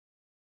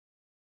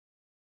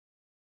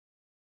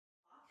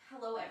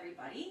Hello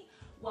everybody,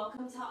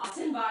 welcome to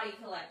Awesome Body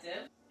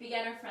Collective,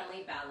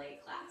 beginner-friendly ballet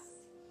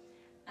class.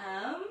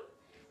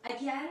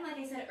 Again, like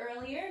I said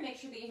earlier, make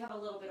sure that you have a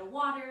little bit of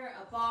water,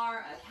 a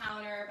bar, a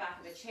counter, back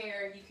of a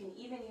chair. You can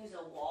even use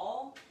a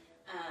wall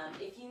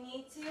if you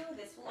need to.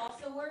 This will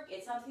also work.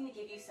 It's something to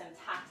give you some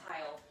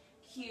tactile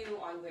cue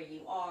on where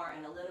you are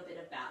and a little bit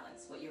of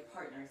balance, what your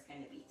partner is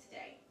going to be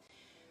today.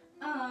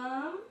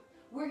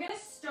 We're going to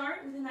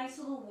start with a nice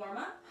little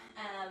warm-up,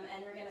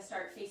 and we're going to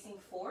start facing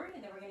forward,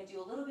 and then we're going to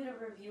do a little bit of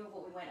a review of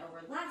what we went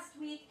over last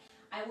week.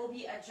 I will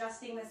be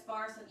adjusting this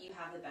bar so that you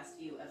have the best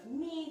view of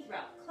me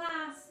throughout the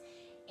class,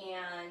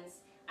 and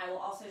I will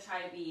also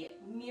try to be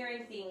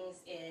mirroring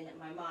things in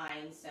my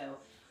mind, so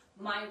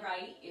my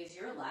right is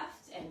your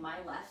left, and my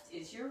left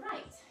is your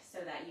right, so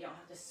that you don't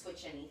have to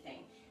switch anything.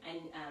 And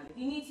if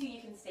you need to,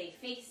 you can stay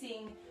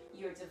facing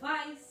your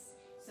device,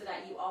 so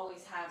that you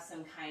always have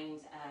some kind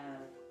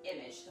of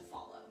image to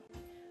follow.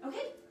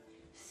 Okay,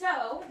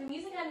 so the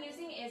music I'm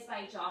using is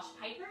by Josh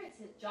Piper. It's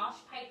a Josh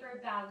Piper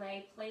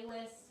Ballet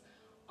playlist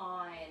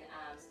on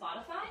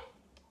Spotify.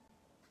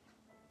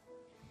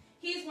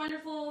 He's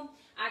wonderful.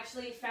 I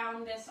actually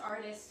found this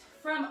artist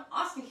from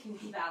Austin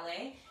Community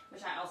Ballet,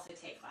 which I also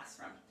take class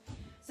from.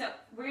 So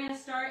we're going to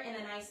start in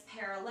a nice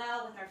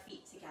parallel with our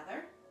feet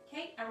together.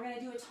 Okay, and we're going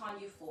to do a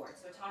tendu forward.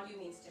 So a tendu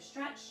means to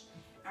stretch.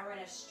 And we're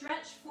going to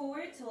stretch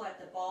forward to let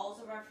the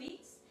balls of our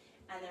feet,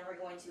 and then we're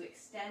going to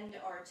extend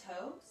our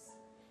toes,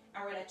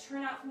 and we're going to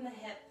turn out from the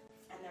hip,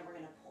 and then we're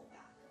going to pull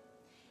back.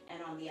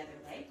 And on the other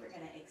leg, we're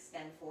going to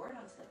extend forward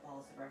onto the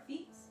balls of our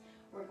feet.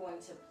 We're going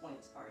to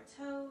point our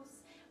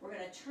toes. We're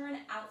going to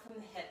turn out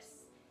from the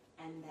hips,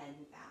 and then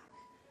back.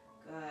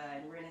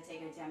 Good. We're going to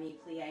take a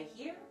demi-plie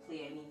here.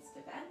 Plie means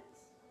to bend.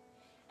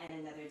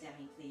 And another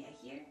demi-plie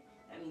here.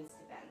 That means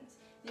to bend.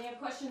 If you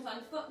have questions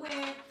on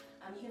footwear,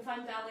 you can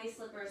find ballet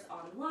slippers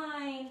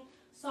online.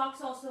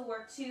 Socks also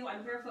work too.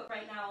 I'm barefoot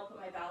right now. I'll put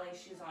my ballet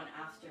shoes on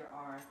after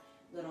our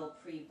little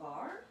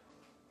pre-bar.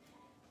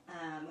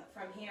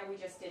 From here, we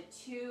just did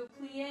 2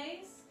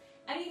 plies.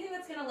 Anything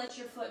that's going to let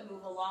your foot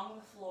move along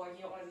the floor.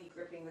 You don't want to be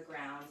gripping the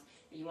ground,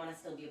 but you want to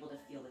still be able to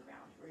feel the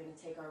ground. We're going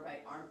to take our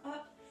right arm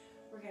up.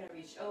 We're going to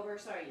reach over,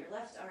 your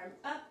left arm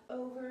up,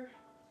 over.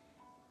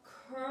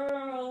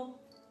 Curl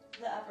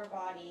the upper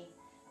body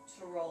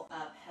to roll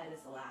up. Head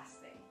is the last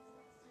thing.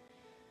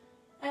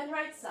 And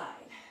right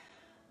side,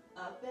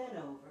 up and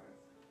over,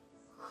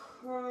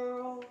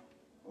 curl,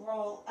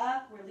 roll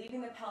up. We're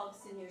leaving the pelvis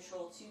in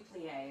neutral, 2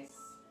 plies.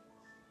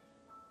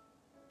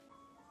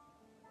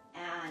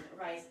 And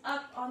rise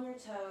up on your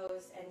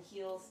toes and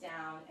heels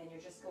down. And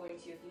you're just going to,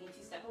 if you need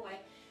to step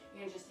away, you're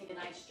going to just take a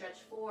nice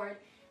stretch forward,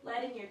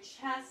 letting your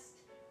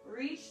chest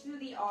reach through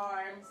the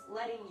arms,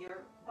 letting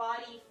your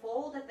body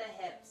fold at the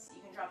hips.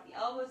 You can drop the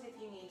elbows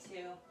if you need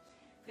to.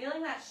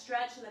 Feeling that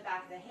stretch in the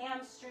back of the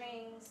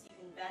hamstrings, you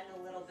can bend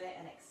a little bit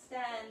and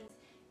extend.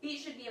 Feet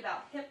should be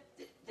about hip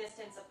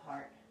distance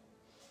apart.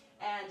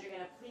 And you're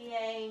going to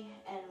plie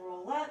and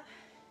roll up,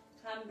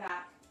 come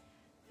back,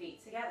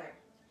 feet together.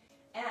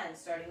 And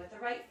starting with the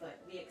right foot,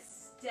 we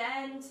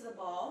extend to the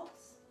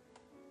balls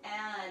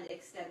and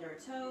extend our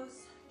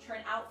toes. Turn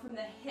out from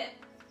the hip,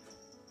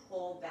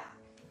 pull back.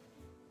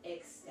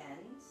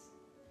 Extend,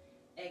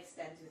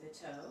 extend through the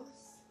toes.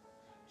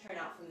 Turn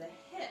out from the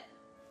hip.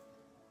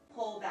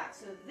 Pull back.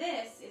 So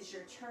this is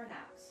your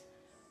turnout.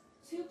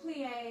 2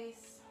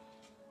 plies.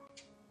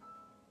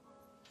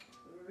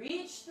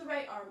 Reach the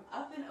right arm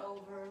up and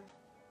over.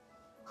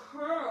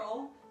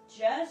 Curl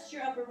just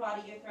your upper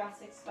body, your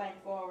thoracic spine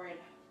forward.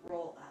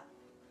 Roll up.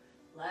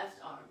 Left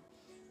arm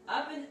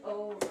up and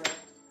over.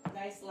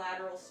 Nice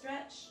lateral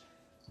stretch.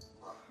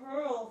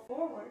 Curl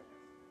forward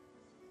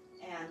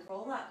and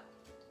roll up.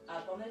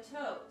 Up on the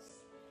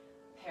toes.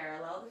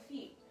 Parallel the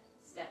feet.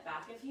 Step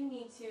back if you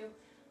need to.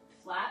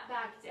 Flat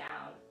back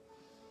down,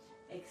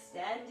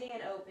 extending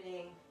and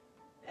opening,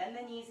 bend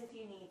the knees if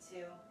you need to,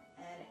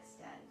 and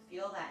extend.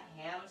 Feel that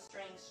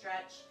hamstring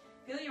stretch.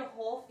 Feel your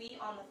whole feet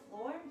on the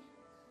floor.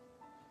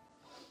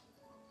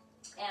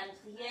 And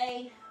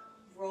plie,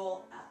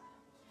 roll up.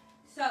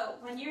 So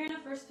when you're in a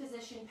first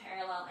position,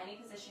 parallel, any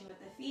position with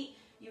the feet,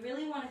 you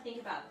really want to think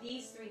about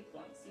these 3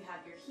 points. You have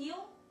your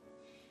heel,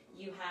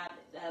 you have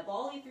the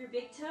ball of your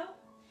big toe,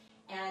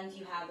 and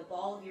you have the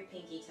ball of your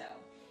pinky toe.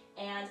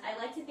 And I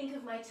like to think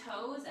of my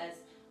toes as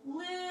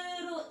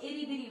little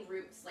itty-bitty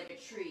roots, like a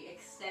tree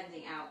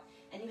extending out.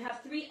 And you have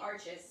 3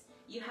 arches.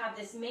 You have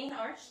this main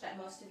arch that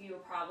most of you are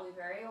probably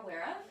very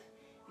aware of.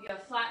 If you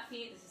have flat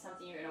feet, this is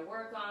something you're going to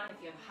work on.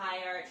 If you have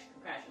high arch,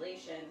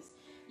 congratulations.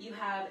 You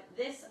have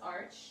this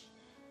arch.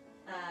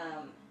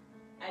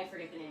 I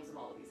forget the names of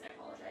all of these, I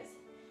apologize.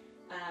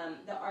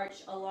 The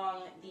arch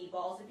along the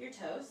balls of your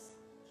toes,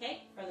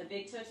 okay, from the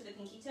big toe to the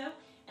pinky toe.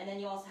 And then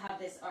you also have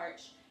this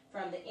arch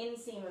from the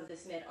inseam of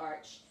this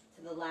mid-arch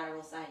to the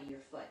lateral side of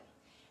your foot.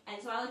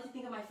 And so I like to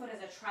think of my foot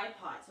as a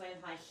tripod. So I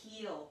have my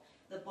heel,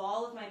 the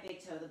ball of my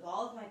big toe, the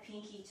ball of my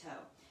pinky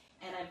toe,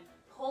 and I'm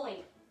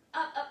pulling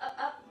up, up, up,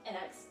 up, and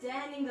I'm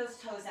extending those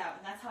toes out,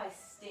 and that's how I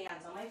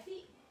stand on my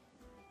feet.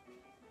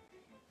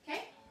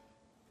 Okay?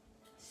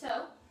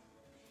 So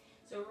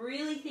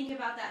really think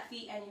about that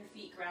feet and your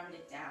feet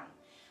grounded down.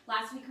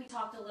 Last week we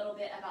talked a little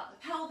bit about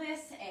the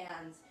pelvis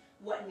and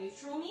what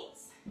neutral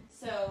means.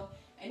 So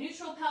a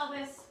neutral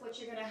pelvis, what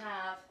you're going to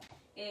have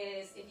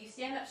is if you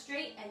stand up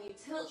straight and you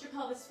tilt your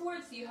pelvis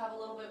forward so you have a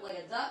little bit like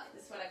a duck,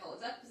 this is what I call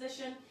a duck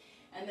position,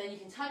 and then you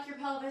can tuck your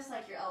pelvis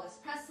like your Elvis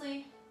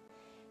Presley,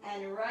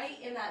 and right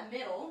in that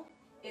middle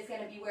is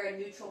going to be where a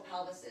neutral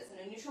pelvis is.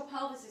 And a neutral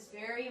pelvis is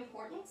very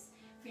important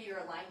for your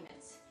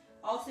alignment.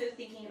 Also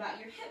thinking about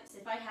your hips.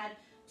 If I had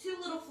two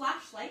little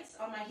flashlights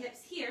on my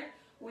hips here,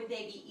 would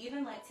they be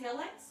even like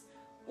taillights?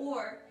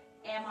 Or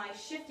am I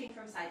shifting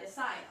from side to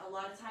side? A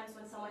lot of times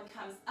when someone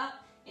comes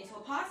up into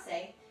a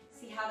passe,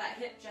 see how that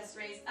hip just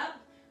raised up?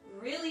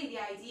 Really the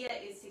idea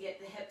is to get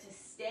the hip to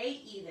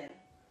stay even.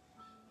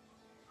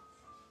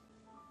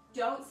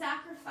 Don't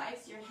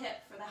sacrifice your hip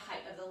for the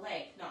height of the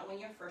leg, not when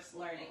you're first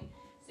learning.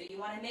 So you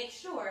want to make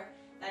sure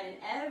that in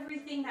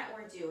everything that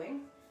we're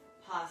doing,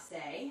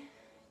 passe,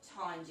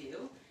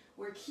 tendu,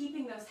 we're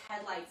keeping those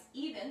headlights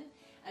even,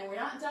 and we're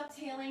not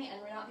ducktailing,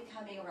 and we're not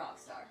becoming a rock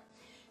star.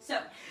 So,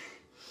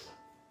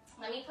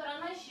 let me put on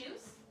my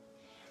shoes,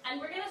 and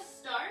we're going to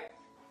start.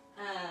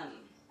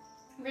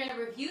 We're going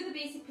to review the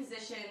basic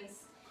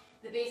positions,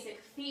 the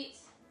basic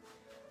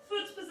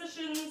foot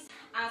positions,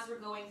 as we're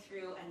going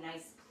through a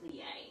nice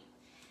plie.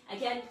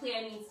 Again,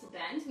 plie means to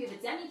bend. We have a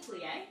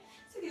demi-plie,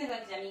 so we can think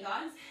like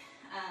demigods.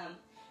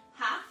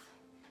 Half,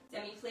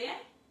 demi-plie,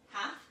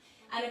 half,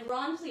 and a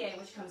grand plie,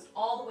 which comes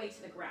all the way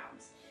to the ground.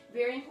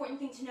 Very important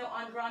thing to note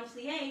on grand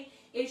plie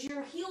is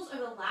your heels are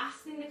the last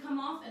thing to come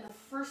off and the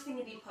first thing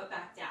to be put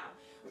back down.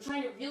 We're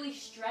trying to really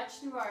stretch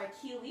through our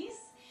Achilles,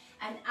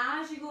 and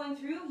as you're going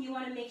through, you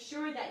want to make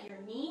sure that your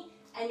knee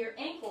and your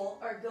ankle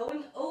are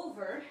going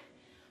over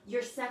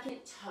your second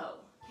toe,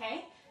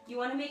 okay? You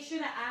want to make sure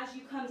that as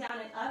you come down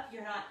and up,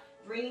 you're not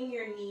bringing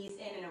your knees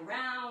in and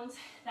around.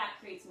 That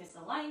creates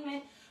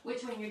misalignment,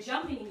 which when you're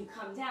jumping and you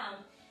come down,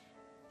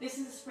 this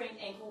is a sprained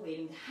ankle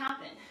waiting to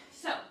happen.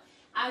 So,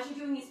 as you're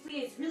doing these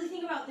plies, really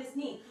think about this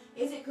knee.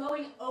 Is it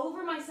going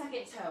over my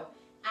second toe?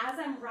 As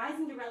I'm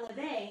rising to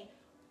releve,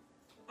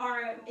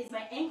 is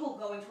my ankle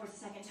going towards the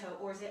second toe,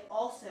 or is it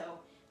also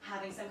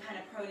having some kind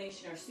of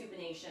pronation or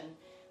supination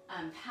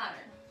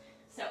pattern?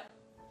 So,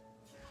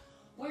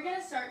 we're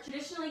going to start,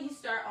 traditionally you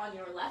start on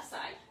your left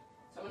side.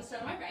 So I'm going to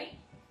start on my right.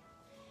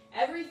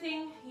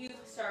 Everything you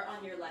start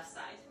on your left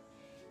side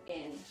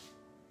in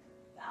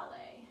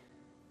ballet.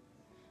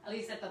 At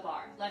least at the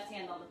bar, left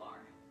hand on the bar.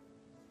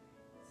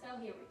 So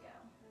here we go.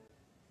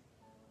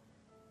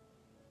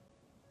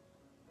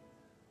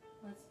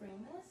 Let's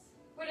bring this.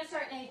 We're going to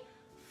start in a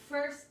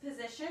first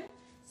position.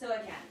 So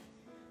again,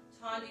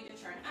 tendu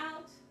to turn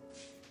out,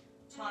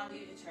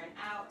 tendu to turn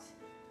out.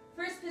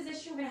 First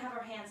position, we're going to have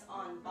our hands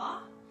on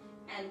barre,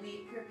 and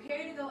we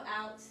prepare to go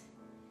out,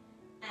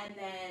 and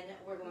then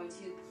we're going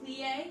to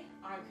plie.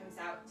 Arm comes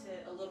out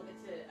to a little bit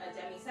to a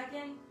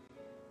demi-second,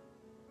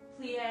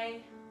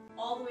 plie,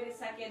 all the way to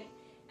second,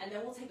 and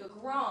then we'll take a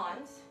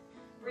grand,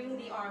 bringing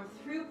the arm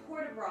through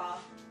port de bras,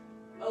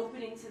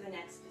 opening to the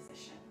next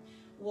position.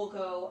 We'll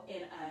go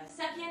in a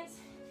second.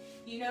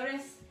 You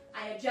notice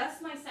I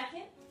adjust my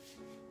second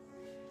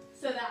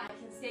so that I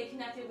can stay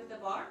connected with the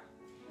bar,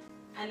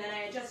 and then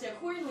I adjust it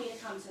accordingly to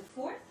come to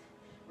fourth.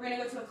 We're going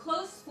to go to a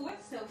closed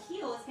fourth, so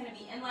heel is going to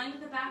be in line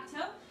with the back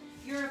toe.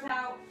 You're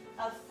about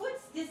a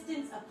foot's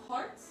distance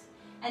apart,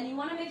 and you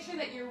want to make sure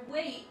that your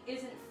weight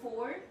isn't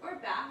forward or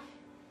back.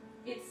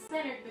 It's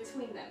centered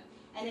between them.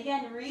 And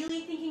again,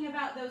 really thinking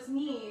about those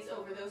knees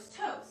over those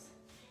toes.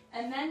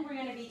 And then we're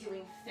going to be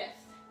doing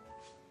fifth.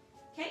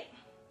 Okay?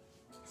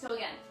 So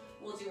again,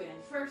 we'll do it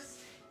in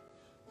first,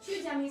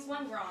 2 demis,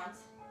 1 grand.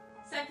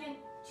 Second,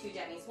 2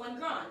 demis, 1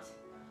 grand.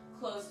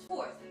 Closed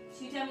fourth,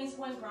 2 demis,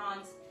 1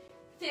 grand.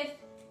 Fifth,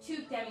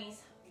 2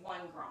 demis, 1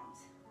 grand.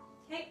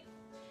 Okay?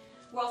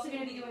 We're also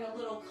going to be doing a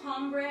little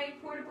cambre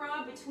port de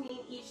bras between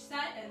each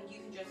set, and you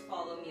can just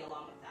follow me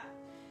along with that.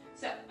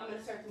 So, I'm going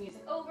to start the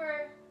music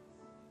over.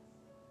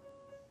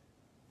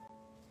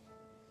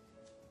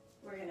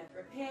 We're going to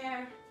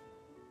prepare.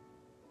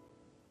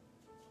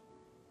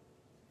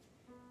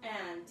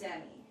 And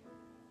demi.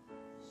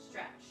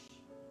 Stretch.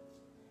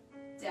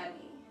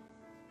 Demi.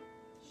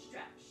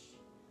 Stretch.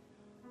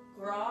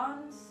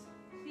 Grand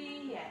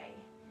plie.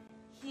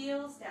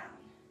 Heels down.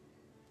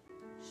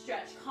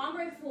 Stretch.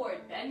 Cambre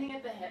forward, bending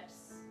at the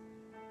hips.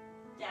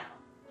 Down.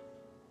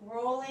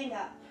 Rolling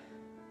up.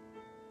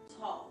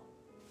 Tall.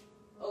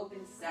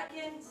 Open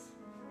second.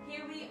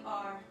 Here we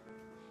are.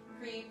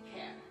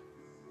 Prepare.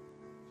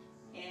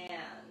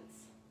 And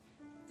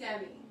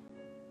demi.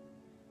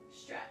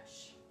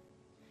 Stretch.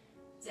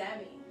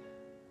 Demi.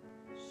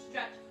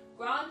 Stretch.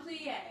 Grand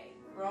plie.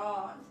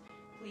 Grand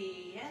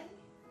plie.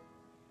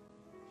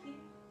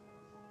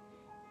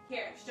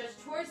 Here, stretch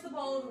towards the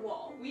ball of the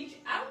wall. Reach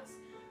out,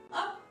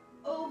 up,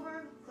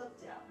 over, flip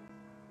down.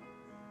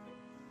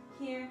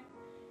 Here,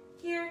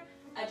 here,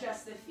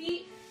 adjust the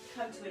feet,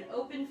 come to an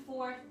open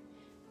fourth,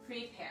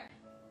 prepare.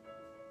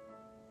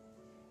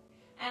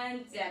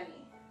 And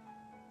demi,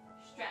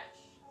 stretch.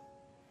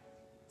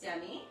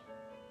 Demi,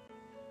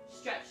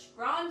 stretch,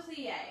 grand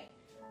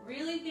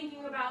Really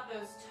thinking about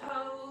those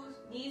toes,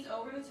 knees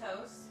over the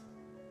toes.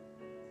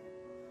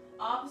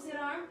 Opposite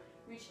arm,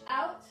 reach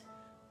out,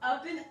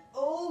 up and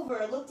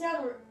over. Look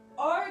down, we're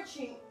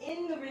arching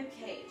in the rib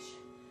cage,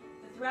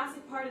 the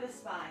thoracic part of the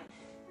spine.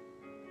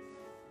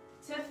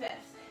 To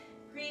fifth,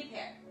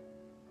 prepare.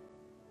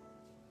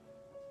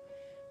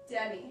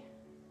 Demi,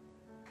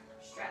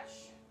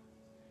 stretch.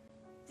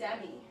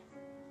 Demi,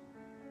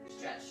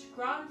 stretch.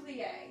 Grand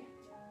plie.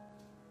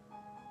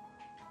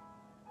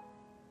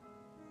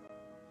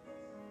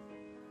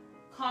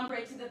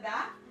 Cambrai to the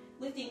back,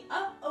 lifting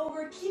up,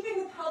 over, keeping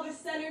the pelvis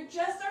centered,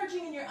 just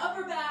arching in your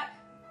upper back.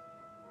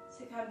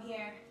 To come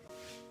here,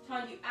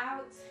 tendu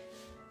out,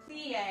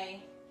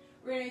 plie.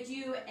 We're going to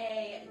do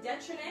a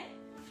détourné.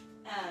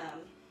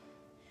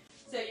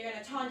 So you're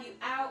going to tendu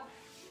out,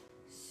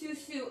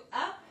 susu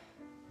up,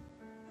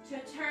 to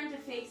turn to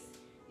face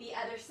the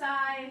other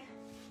side,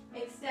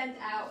 extend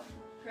out,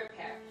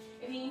 prepare.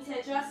 If you need to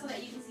adjust so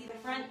that you can see the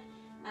front,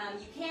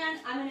 you can.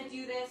 I'm going to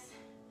do this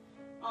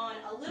on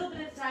a little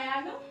bit of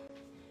diagonal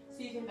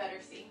so you can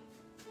better see.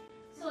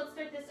 So let's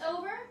start this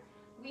over.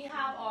 We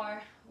have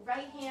our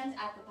right hand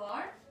at the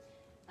bar.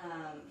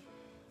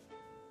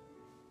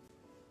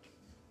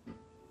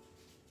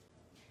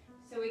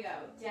 So we go,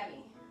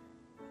 demi.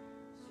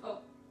 Oh,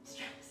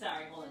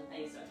 sorry, hold on, I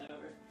need to start that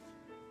over.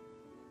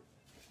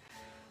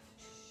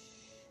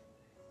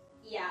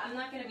 Yeah, I'm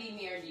not going to be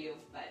near you,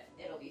 but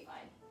it'll be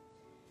fine.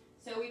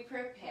 So we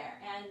prepare,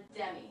 and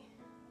demi.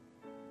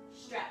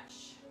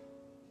 Stretch.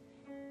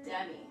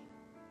 Demi.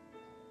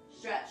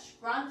 Stretch.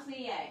 Grand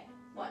plie.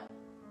 1,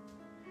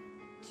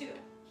 2.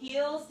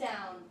 Heels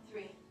down.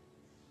 3,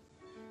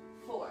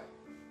 4.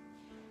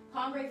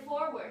 Cambrai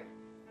forward.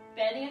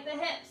 Bending at the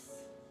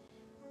hips.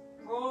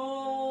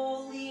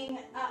 Rolling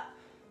up.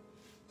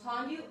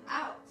 Tendu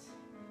out.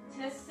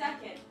 To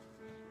second.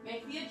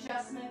 Make the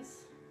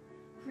adjustments.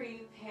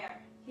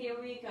 Prepare. Here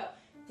we go.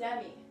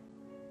 Demi.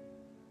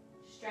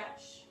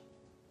 Stretch.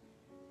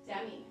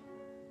 Demi.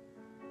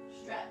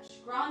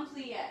 Stretch. Grand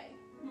plie.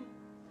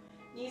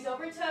 Knees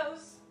over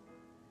toes.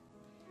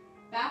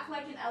 Back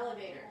like an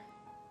elevator.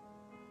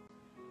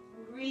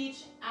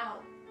 Reach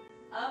out.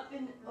 Up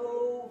and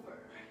over.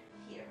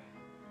 Here.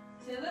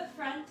 To the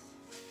front.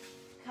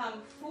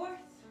 Come forth.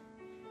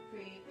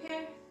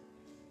 Prepare.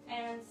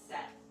 And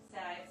set.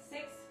 Side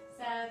 6,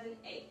 7,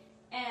 8.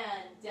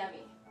 And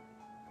demi.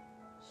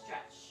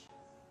 Stretch.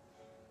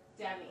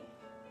 Demi.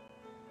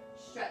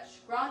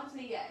 Stretch. Grand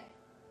plie.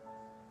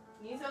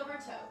 Knees over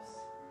toes.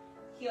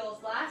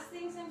 Heels last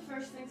things and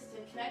first things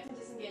to connect and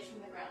disengage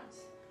from the ground.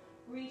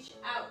 Reach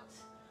out.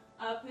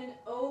 Up and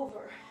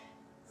over.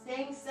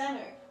 Staying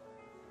centered.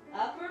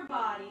 Upper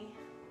body.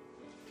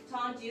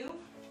 Tendu.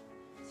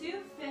 To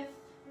fifth.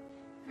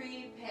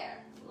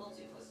 Prepare. A little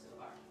too close to the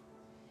bar.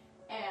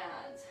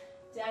 And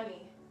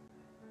demi.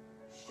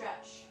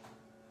 Stretch.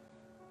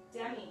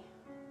 Demi.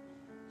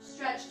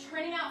 Stretch.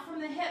 Turning out from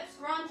the hips.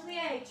 Grand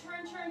plie.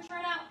 Turn, turn,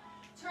 turn out.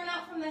 Turn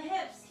out from the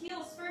hips.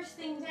 Heels first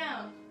thing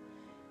down.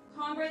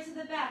 Cambrai to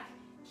the back.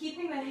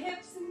 Keeping the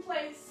hips in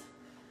place.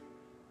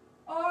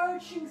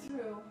 Arching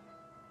through.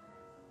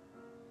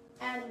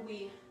 And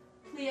we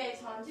plie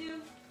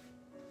tendu.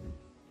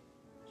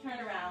 Turn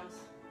around.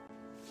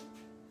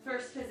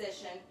 First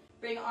position.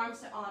 Bring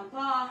arms to en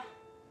bas.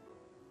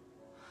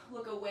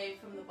 Look away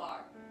from the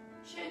bar.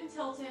 Chin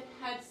tilted,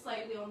 head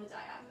slightly on the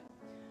diagonal.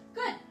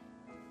 Good.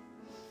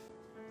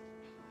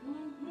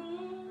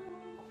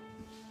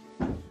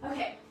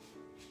 Okay.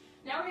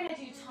 Now we're going to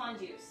do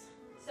tendus.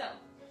 So,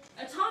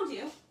 a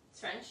tendu, it's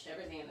French,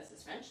 everything in this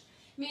is French,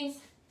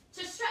 means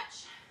to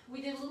stretch.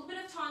 We did a little bit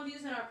of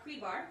tendus in our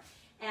pre-bar,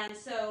 and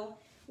so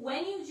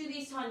when you do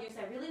these tendus,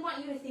 I really want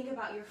you to think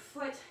about your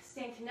foot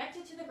staying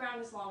connected to the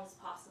ground as long as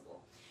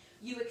possible.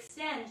 You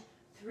extend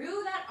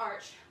through that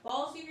arch,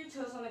 balls of your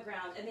toes on the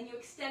ground, and then you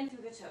extend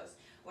through the toes.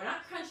 We're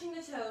not crunching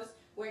the toes,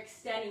 we're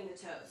extending the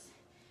toes.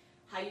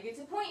 How you get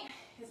to point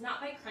is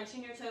not by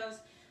crunching your toes.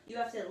 You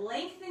have to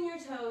lengthen your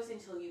toes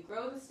until you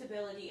grow the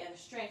stability and the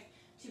strength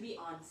to be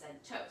on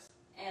said toes.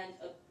 And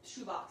a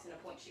shoebox and a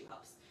point shoe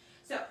helps.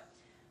 So,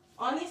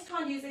 on these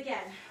tendus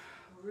again,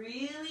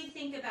 really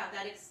think about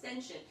that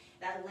extension,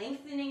 that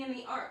lengthening in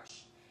the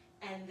arch,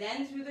 and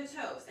then through the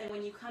toes. And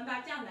when you come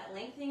back down, that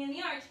lengthening in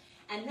the arch,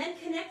 and then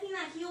connecting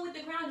that heel with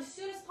the ground as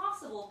soon as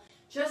possible,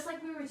 just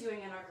like we were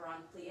doing in our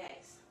grand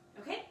pliés.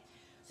 Okay?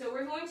 So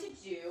we're going to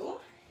do,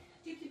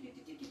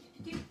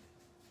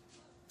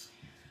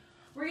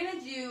 we're going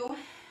to do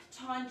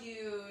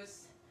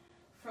tendus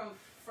from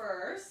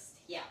first.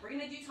 Yeah, we're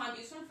going to do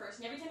tendus from first.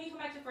 And every time you come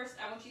back to first,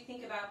 I want you to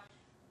think about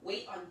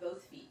weight on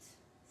both feet.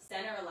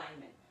 Center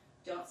alignment.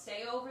 Don't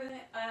stay over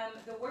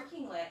the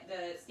working leg,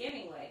 the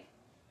standing leg.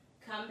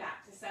 Come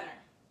back to center.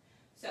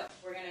 So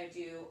we're going to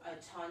do a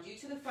tendu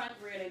to the front.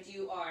 We're going to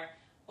do our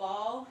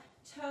ball,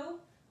 toe,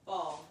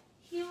 ball,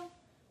 heel,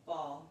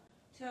 ball,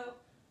 toe,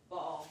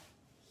 ball,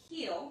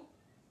 heel.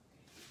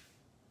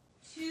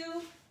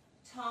 2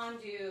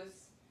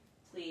 tendus,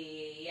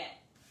 plie.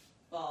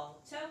 Ball,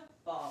 toe,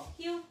 ball,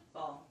 heel,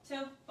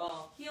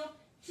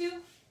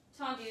 2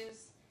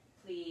 tendus,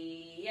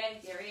 plie.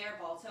 derriere,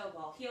 ball toe,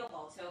 ball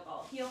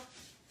heel.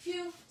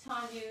 2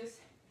 tendus,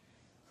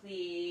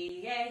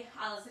 plie,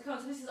 à la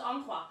seconde. So this is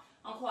en croix.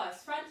 En croix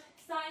is front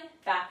side,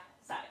 back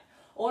side,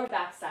 or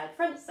back side,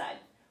 front side,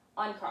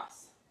 en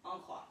crosse, en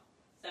croix.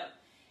 So,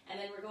 and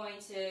then we're going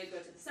to go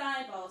to the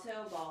side, ball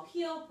toe, ball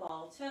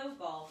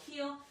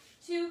heel,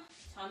 2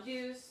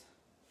 tendus,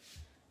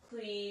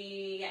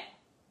 plie.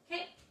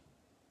 Okay.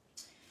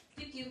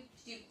 Do.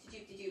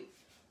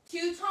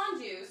 2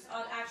 tendus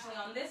actually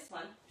on this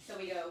one. So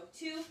we go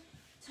 2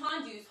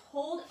 tendus,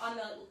 hold on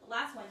the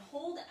last one,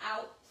 hold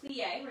out,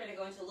 plie. We're going to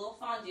go into a little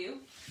fondue,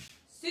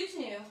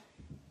 soutenu,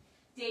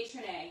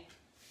 détourné,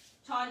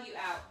 tendu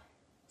out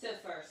to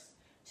first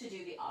to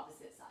do the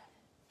opposite side.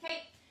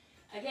 Okay,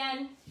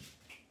 again,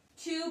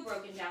 2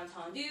 broken down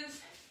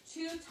tendus,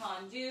 2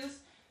 tendus,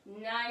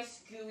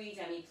 nice gooey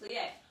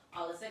demi-plie,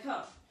 à la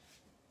seconde.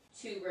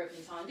 2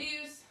 broken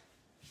tendus,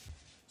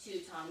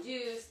 2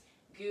 tendus,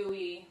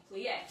 gooey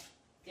plie,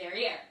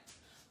 derrière,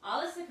 à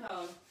la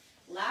seconde,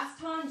 last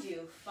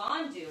tendu,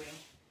 fonduing,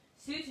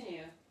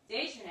 soutenu,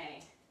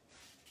 détourné,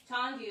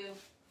 tendu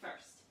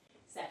first,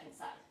 second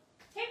side.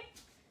 Okay?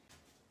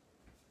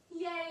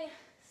 Yay,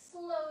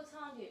 slow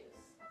tendus.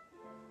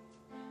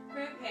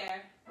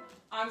 Prepare,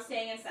 arms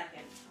staying in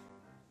second.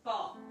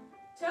 Ball,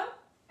 toe,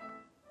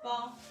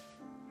 ball,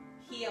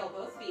 heel,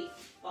 both feet,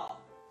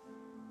 ball,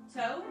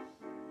 toe,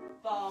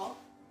 ball,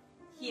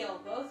 heel,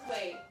 both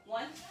ways.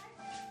 1,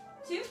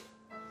 2,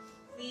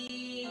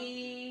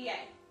 plie,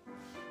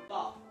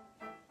 ball,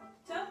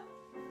 toe,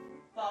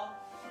 ball,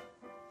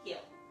 heel,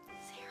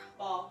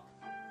 ball,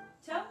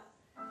 toe,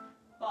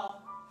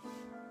 ball,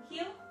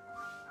 heel,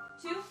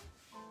 2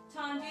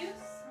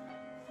 tendus,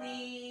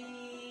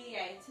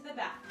 plie to the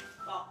back,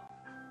 ball,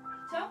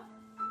 toe,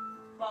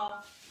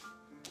 ball,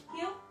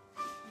 heel,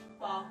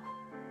 ball,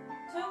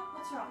 toe.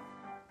 What's wrong?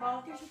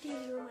 Ball, There's a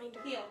daily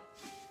reminder. heel.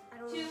 I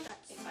don't 2, know if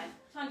that's... it's fine.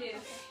 Tendu,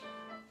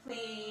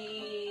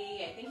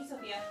 plie. Thank you,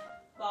 Sophia.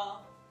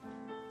 Ball,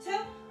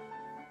 toe,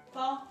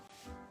 ball,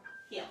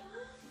 heel,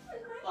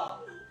 ball,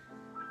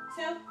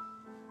 toe,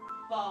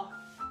 ball,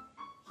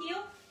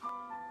 heel,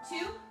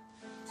 2,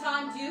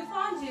 tendu,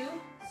 fondue,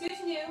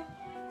 soutenu,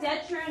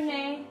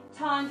 détourné,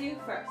 tendu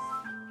first.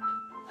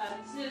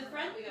 To the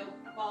front, we go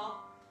ball,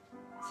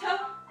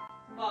 toe,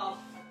 ball,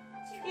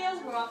 heels,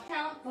 we're off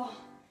count, ball,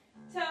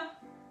 toe,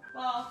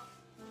 ball,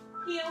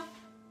 heel,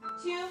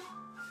 2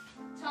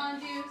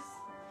 tendus,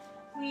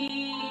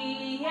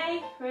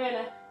 plie, we're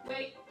gonna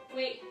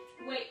wait,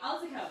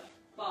 alto,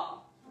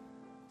 ball,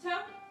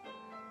 toe,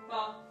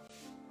 ball,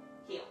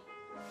 heel,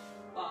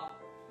 ball,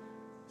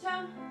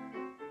 toe,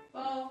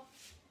 ball,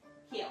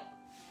 heel,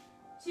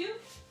 2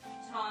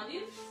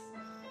 tendus,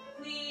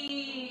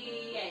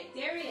 plie,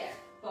 derrière,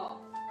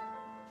 ball,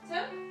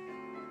 toe,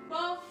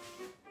 ball,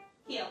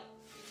 heel,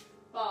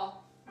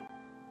 ball,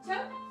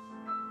 toe,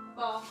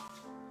 ball,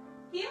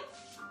 heel,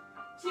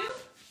 2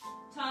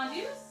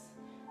 tendus,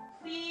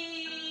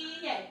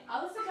 plie,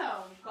 à la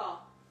seconde,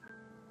 ball,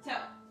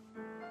 toe,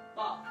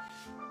 ball,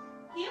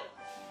 heel,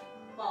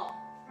 ball,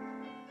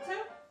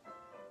 toe,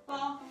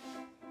 ball,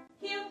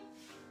 heel,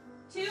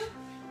 2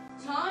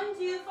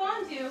 tendu,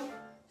 fondue,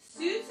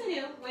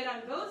 soutenu, weight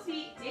on both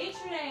feet,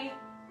 détourné,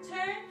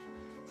 turn,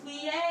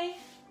 plie,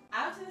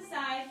 out to the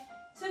side,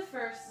 to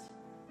first,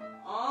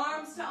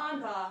 arms to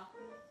en bas,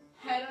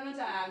 head on a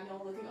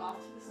diagonal, looking off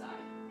to the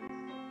side.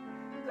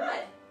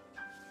 Good.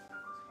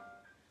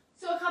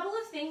 So a couple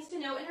of things to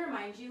note and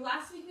remind you.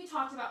 Last week we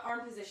talked about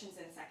arm positions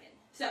in second.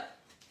 So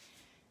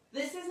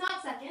this is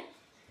not second.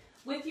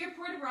 With your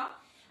port de bras,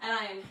 and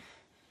I am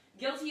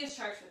guilty as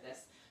charged with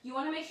this, you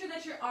want to make sure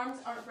that your arms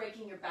aren't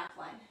breaking your back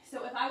line.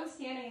 So if I was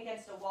standing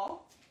against a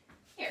wall,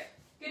 here,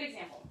 good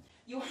example.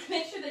 You want to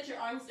make sure that your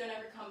arms don't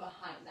ever come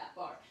behind that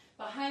bar,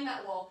 behind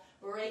that wall,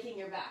 breaking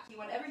your back. You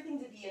want everything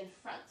to be in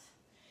front.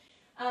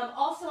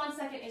 Also on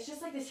second, it's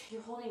just like this,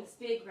 you're holding this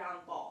big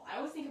round ball. I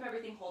always think of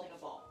everything holding a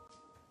ball.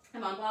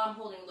 I'm on bottom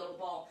holding a little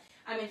ball.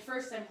 I'm in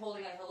first, I'm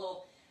holding like a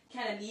little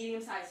kind of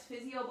medium-sized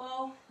physio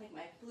ball, like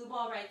my blue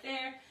ball right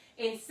there.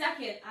 In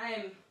second,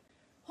 I'm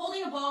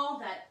holding a ball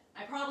that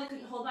I probably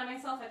couldn't hold by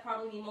myself. I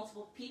probably need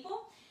multiple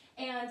people.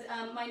 And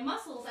my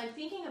muscles, I'm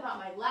thinking about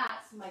my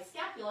lats, my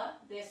scapula,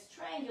 this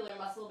triangular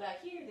muscle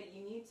back here that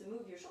you need to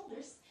move your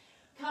shoulders,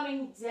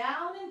 coming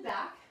down and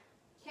back,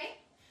 okay,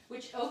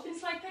 which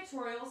opens my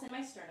pectorals and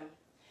my sternum.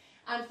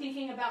 I'm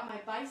thinking about my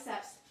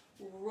biceps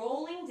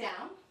rolling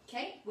down,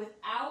 okay,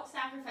 without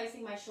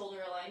sacrificing my shoulder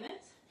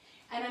alignment.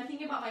 And I'm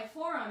thinking about my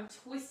forearm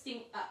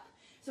twisting up.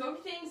 So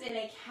everything's in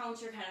a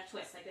counter kind of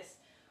twist, like this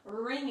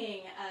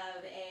ringing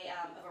of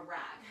a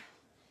rag.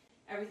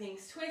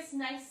 Everything's twist,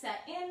 nice,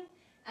 set in,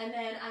 and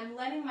then I'm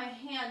letting my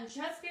hand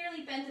just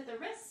barely bend at the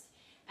wrist,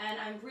 and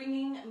I'm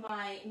bringing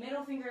my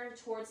middle finger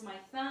towards my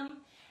thumb.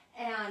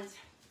 And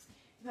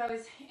if I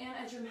was in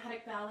a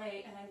dramatic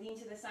ballet and I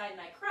leaned to the side and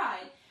I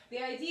cried, the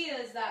idea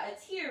is that a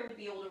tear would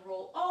be able to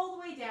roll all the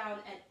way down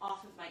and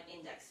off of my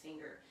index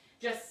finger,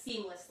 just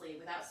seamlessly,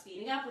 without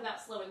speeding up, without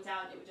slowing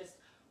down. It would just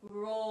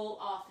roll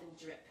off and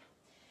drip.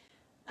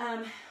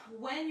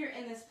 When you're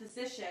in this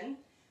position,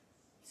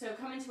 So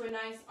come into a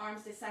nice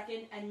arms to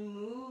second and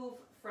move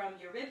from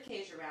your rib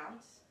cage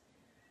around.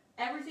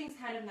 Everything's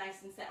kind of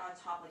nice and set on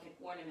top like an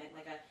ornament,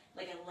 like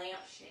a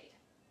lampshade.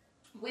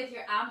 With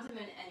your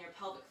abdomen and your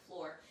pelvic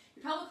floor.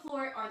 Your pelvic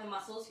floor are the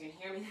muscles, you're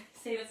going to hear me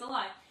say this a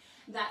lot,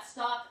 that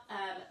stop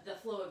the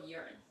flow of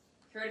urine.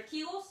 Heard of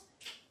Kegels?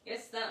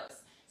 It's those.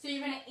 So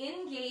you're going to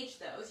engage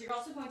those. You're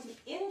also going to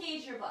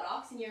engage your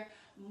buttocks, and you're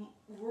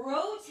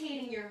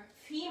rotating your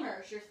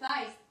femurs, your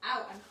thighs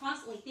out. I'm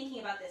constantly thinking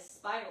about this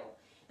spiral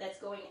that's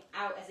going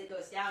out as it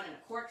goes down in a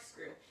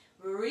corkscrew.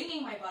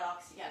 Bringing my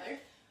buttocks together.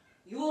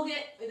 You will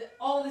get,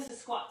 all of this is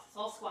squats. It's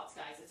all squats,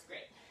 guys. It's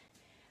great.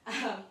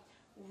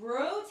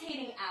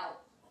 Rotating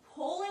out,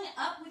 pulling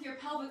up with your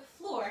pelvic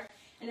floor,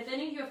 and if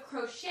any of you have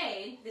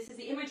crocheted, this is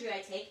the imagery I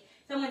take.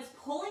 Someone's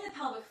pulling the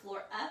pelvic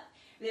floor up.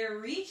 They're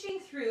reaching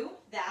through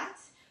that,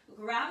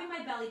 grabbing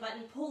my belly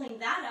button, pulling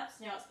that up,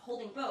 so now it's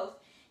holding both,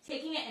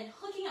 taking it and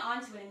hooking it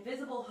onto an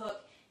invisible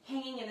hook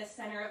hanging in the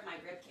center of my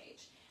rib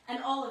cage.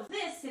 And all of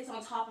this sits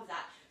on top of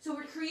that. So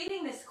we're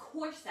creating this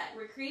corset,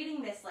 we're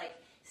creating this like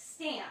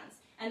stands,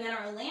 and then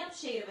our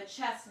lampshade of a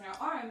chest and our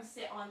arms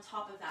sit on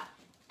top of that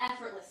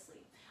effortlessly,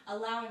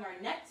 allowing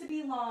our neck to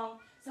be long.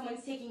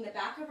 Someone's taking the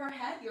back of our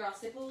head, your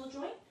occipital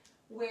joint,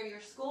 where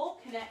your skull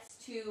connects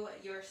to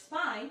your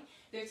spine.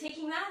 They're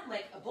taking that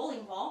like a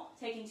bowling ball,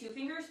 taking two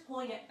fingers,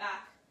 pulling it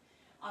back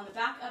on the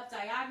back up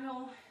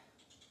diagonal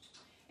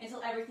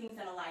until everything's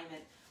in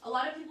alignment. A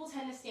lot of people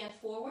tend to stand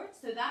forward,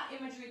 so that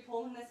imagery,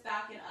 pulling this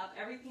back and up,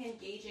 everything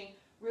engaging,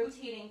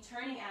 rotating,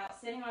 turning out,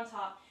 sitting on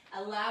top,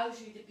 allows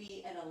you to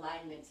be in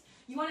alignment.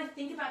 You want to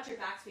think about your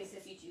backspace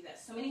as you do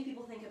this. So many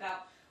people think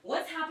about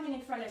what's happening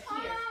in front of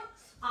here.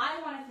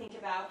 I want to think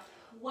about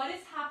what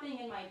is happening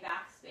in my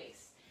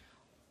backspace.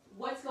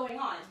 What's going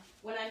on?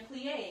 When I'm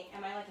plieing,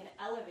 am I like an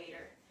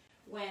elevator?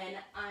 When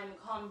I'm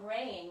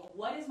combraying,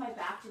 what is my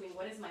back doing?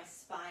 What is my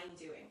spine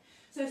doing?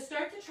 So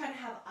start to try to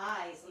have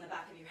eyes on the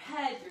back of your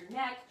head, your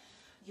neck,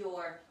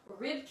 your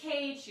rib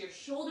cage, your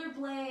shoulder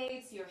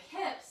blades, your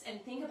hips, and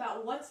think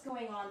about what's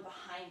going on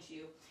behind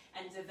you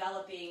and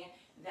developing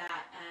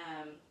that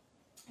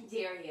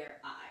derriere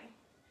eye.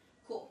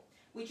 Cool.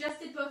 We just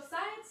did both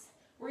sides.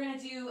 We're gonna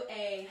do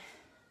a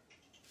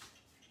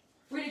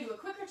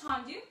quicker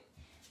tendu.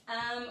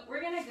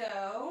 We're gonna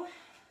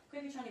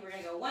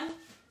go 1,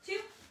 2,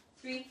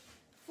 3,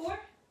 4,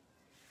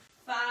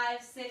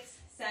 5, 6,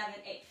 7,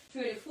 8. So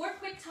we're gonna do 4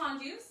 quick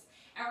tendus,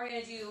 and we're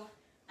gonna do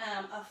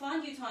a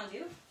fondue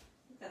tendu.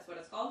 I think that's what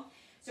it's called.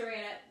 So we're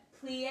gonna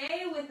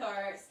plie with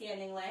our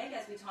standing leg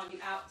as we tendu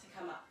out to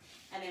come up,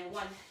 and then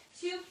 1,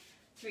 2,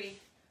 3,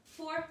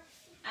 4,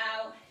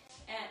 out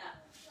and up.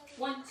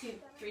 1, 2,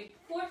 3,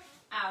 4,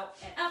 out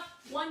and up.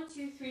 1,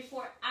 2, 3,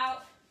 4,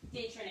 out.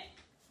 Détourné.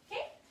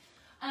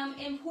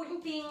 Okay.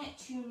 Important thing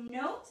to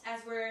note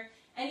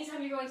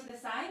anytime you're going to the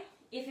side,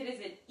 if it is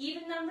an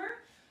even number,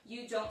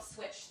 you don't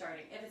switch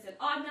starting. If it's an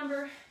odd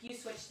number, you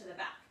switch to the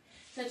back.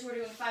 Since we're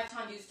doing 5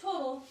 tendus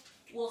total,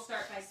 we'll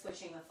start by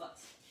switching the foot.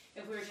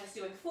 If we were just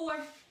doing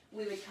 4,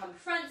 we would come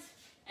front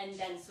and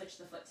then switch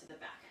the foot to the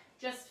back.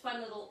 Just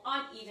fun little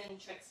odd even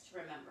tricks to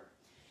remember.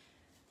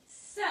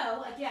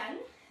 So again,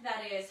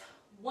 that is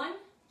 1,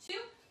 2,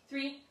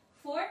 3,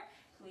 4,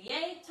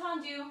 plie,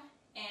 tendu,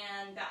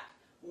 and back.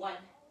 1,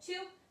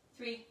 2,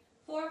 3,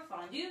 4,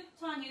 fondue,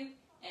 tendu,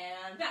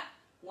 and back.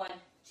 1,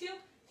 2,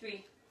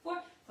 3,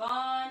 4,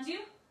 fondue,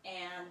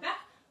 and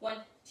back.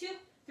 1, 2,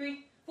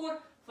 3, 4,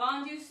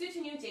 fondue,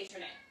 soutenu,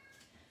 détourné.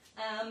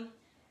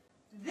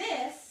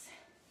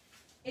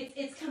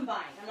 It's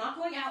combined. I'm not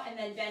going out and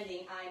then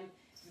bending. I'm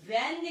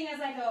bending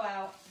as I go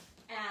out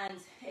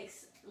and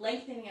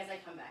lengthening as I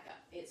come back up.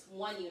 It's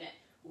one unit.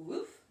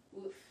 Woof,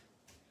 woof,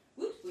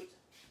 woof, woof.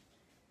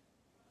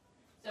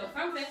 So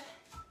from fifth.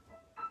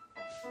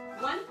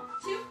 1,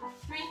 2,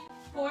 3,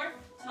 4,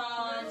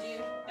 tendu,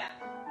 back.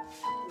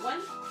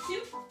 1,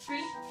 2,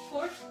 3,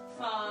 4,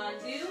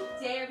 fondue,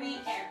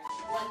 derrière.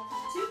 1,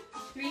 2,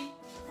 3,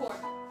 4,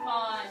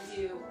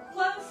 fondue,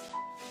 close.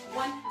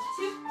 1,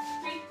 2,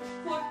 3,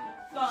 4,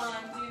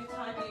 fondue,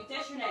 tendu,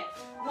 détourné.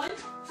 1,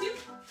 2,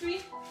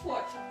 3,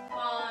 4,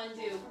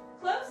 fondue,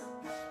 close.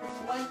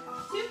 1,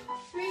 2,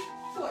 3,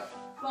 4,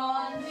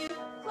 fondue,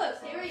 close.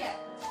 Derrière.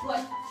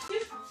 1, 2,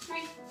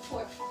 3,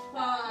 4,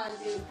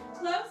 fondue,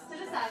 close to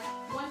the side.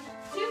 1,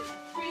 2,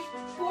 3,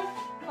 4,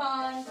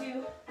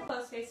 fondue,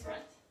 close face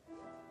front.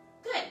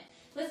 Good.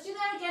 Let's do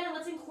that again and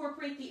let's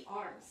incorporate the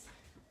arms.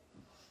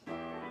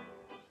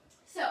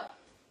 So,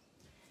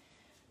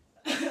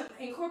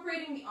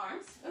 incorporating the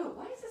arms. Oh,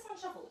 why is this on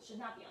shuffle? It should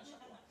not be on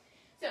shuffle.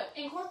 So,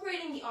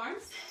 incorporating the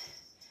arms.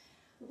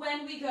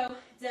 When we go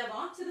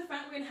devant to the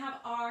front, we're going to have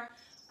our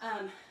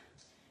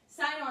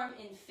side arm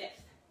in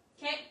fifth.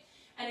 Okay?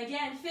 And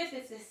again, fifth,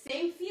 it's the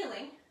same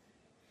feeling,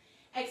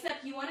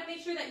 except you want to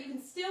make sure that you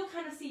can still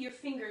kind of see your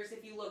fingers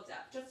if you looked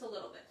up, just a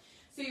little bit.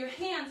 So your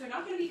hands are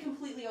not going to be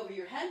completely over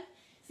your head.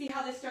 See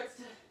how this starts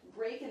to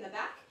break in the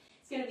back?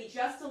 It's going to be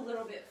just a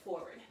little bit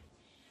forward.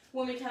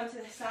 When we come to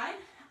the side,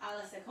 à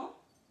la seconde,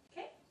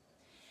 okay?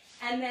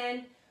 And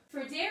then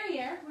for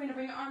derrière, we're going to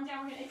bring our arm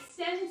down. We're going to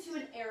extend into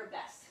an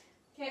arabesque.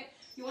 Okay,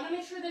 you want to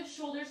make sure the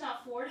shoulder's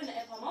not forward in the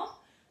épaulement.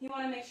 You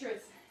want to make sure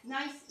it's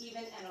nice,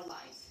 even, and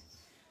aligned.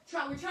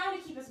 We're trying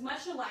to keep as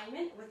much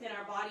alignment within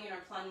our body and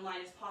our plumb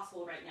line as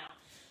possible right now.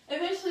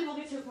 Eventually, we'll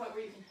get to a point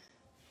where you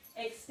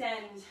can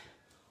extend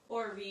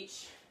or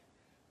reach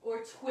or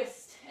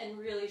twist and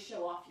really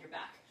show off your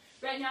back.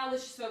 Right now,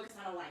 let's just focus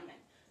on alignment.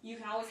 You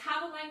can always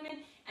have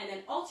alignment and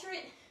then alter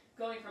it.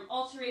 Going from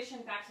alteration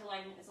back to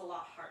alignment is a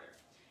lot harder.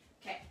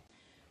 Okay,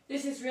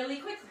 this is really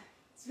quick.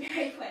 It's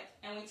very quick,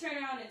 and we turn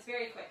around and it's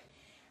very quick.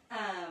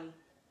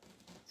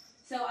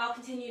 So I'll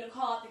continue to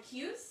call out the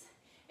cues.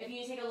 If you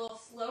need to take it a little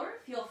slower,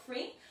 feel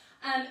free.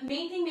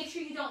 Main thing, make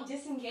sure you don't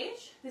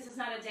disengage. This is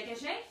not a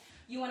dégagé.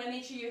 You want to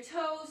make sure your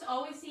toes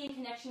always stay in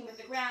connection with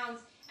the ground,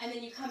 and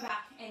then you come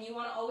back, and you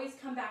want to always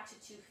come back to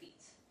 2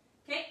 feet.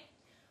 Okay?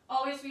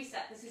 Always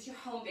reset. This is your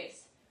home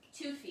base.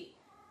 2 feet,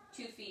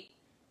 2 feet,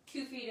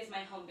 2 feet is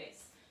my home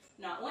base.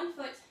 Not 1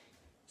 foot,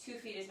 2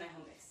 feet is my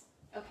home base.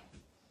 Okay.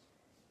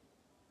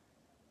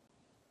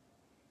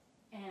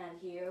 And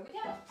here we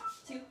go.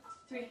 2,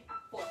 3,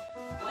 4.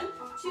 1,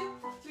 2,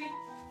 3,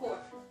 4.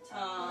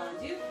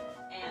 Tendu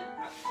and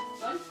out.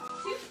 1,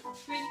 2,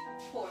 3,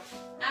 4.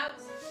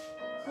 Out.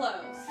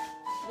 Close.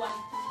 1,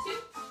 2,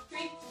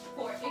 3,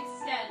 4.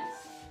 Extend.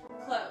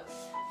 Close.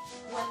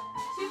 1,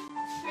 2,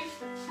 3,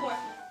 4.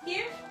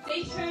 Here,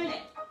 they turn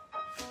it.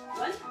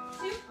 1,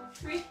 2,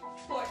 3,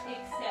 4.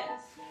 Extend.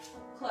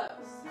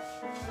 Close.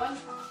 1,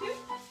 2,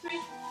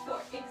 3,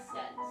 4.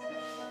 Extend.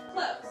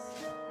 Close.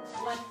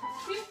 1,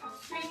 2,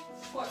 3,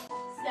 4.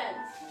 Extend.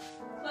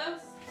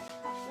 Close.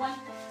 1,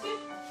 2,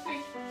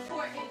 3,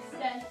 4.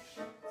 Extend.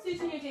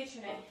 Soutenu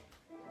détourné.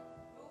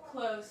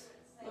 Close.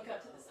 Look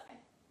up to the side.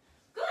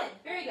 Good.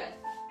 Very good.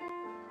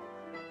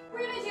 We're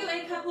going to do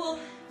a couple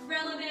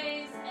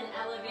relevés and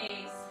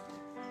élevés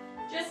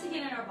just to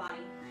get in our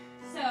body.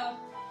 So,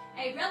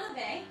 a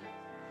relevé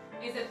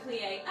is a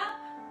plie up.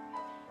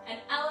 An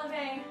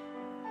élevé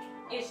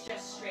is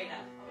just straight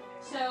up.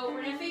 So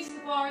we're going to face the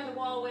bar, the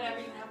wall, whatever.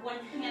 You can have one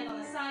hand on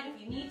the side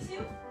if you need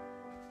to.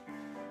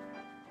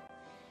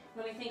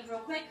 Let me think real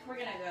quick. We're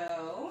going to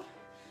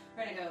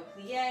go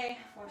plie,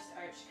 forced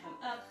arch, come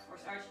up,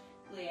 forced arch,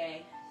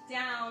 plie,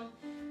 down,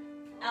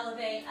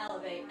 élevé,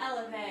 élevé,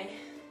 élevé,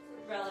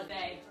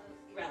 relevé,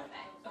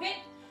 relevé. Okay?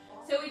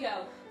 So we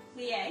go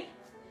plie,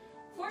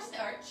 forced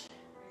arch,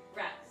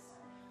 rise,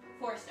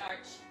 forced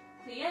arch,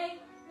 plie,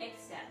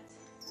 extend,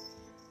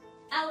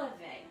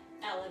 élevé,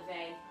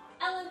 élevé,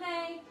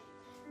 élevé,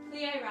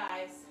 plie,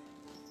 rise,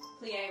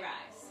 plie,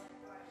 rise.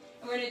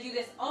 And we're going to do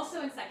this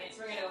also in seconds.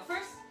 We're going to go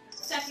first,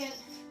 second,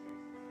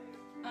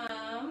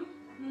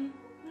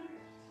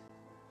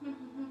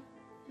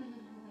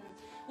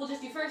 we'll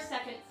just do first,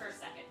 second, first,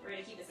 second. We're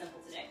going to keep it simple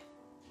today.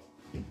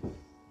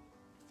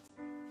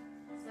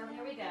 So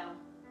here we go.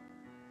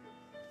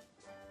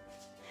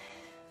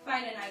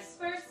 Find a nice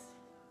first.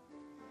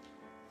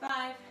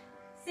 5,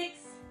 6,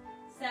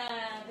 7,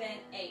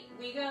 8.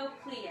 We go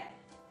plie.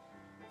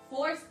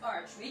 Forced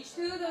arch. Reach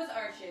through those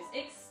arches.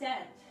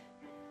 Extend.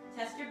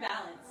 Test your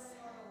balance.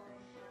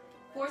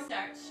 Forced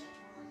arch.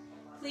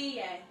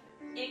 Plie.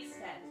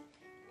 Extend.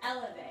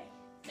 Elevate.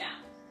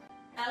 Down.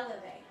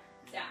 Elevate.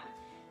 Down.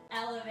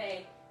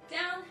 Elevate.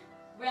 Down.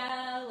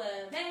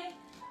 Releve.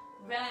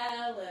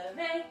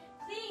 Releve.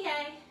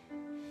 Plie.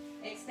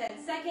 Extend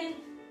second.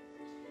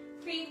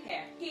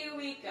 Prepare. Here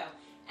we go.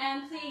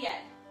 And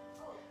plie.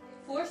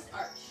 Forced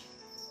arch.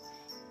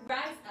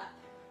 Rise up.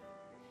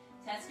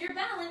 Test your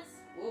balance.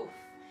 Oof.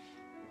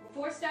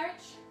 Forced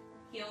arch.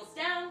 Heels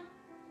down.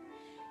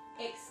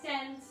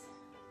 Extends.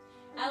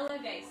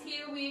 Elevates.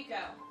 Here we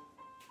go.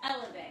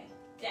 Elevate.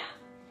 Down.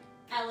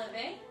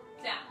 Elevate.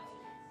 Down.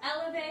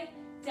 Elevate.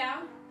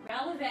 Down.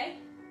 Releve.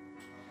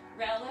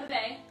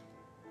 Releve.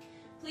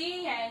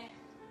 Plie.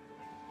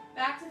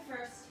 Back to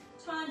first.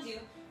 Tendu.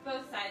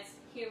 Both sides.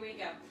 Here we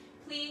go.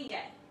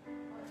 Plie.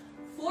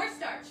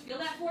 Forced arch. Feel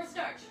that forced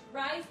arch.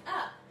 Rise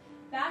up.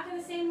 Back in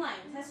the same line.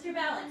 Test your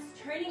balance.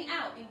 Turning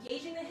out.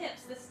 Engaging the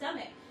hips, the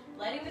stomach.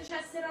 Letting the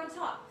chest sit on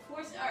top.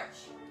 Forced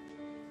arch.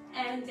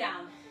 And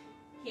down.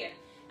 Here.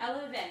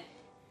 Elevate.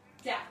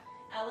 Down.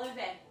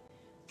 Elevate.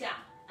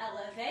 Down.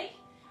 Elevate.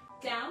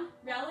 Down.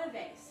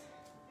 Releves.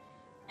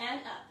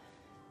 And up.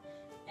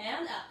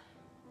 And up.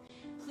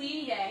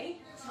 Plie.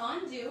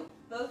 Tendu.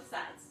 Both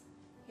sides.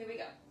 Here we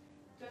go.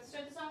 Do I have to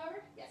start the song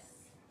over? Yes.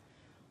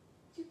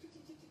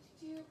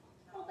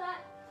 Hold that.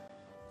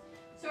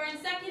 So we're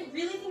in second.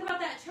 Really think about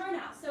that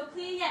turnout. So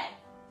plie.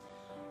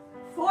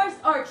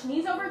 Forced arch.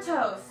 Knees over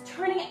toes.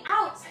 Turning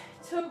out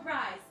to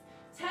rise.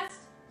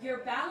 Test your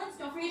balance.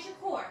 Don't forget your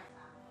core.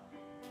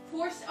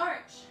 Forced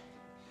arch.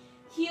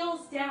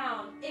 Heels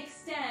down.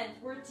 Extend.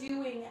 We're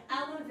doing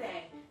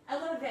elevate.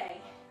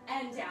 Elevate.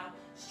 And down.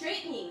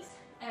 Straight knees.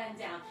 And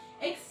down.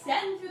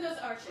 Extend through those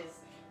arches.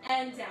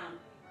 And down.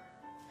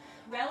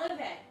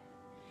 Releve.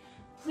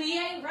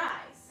 Plie.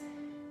 Rise.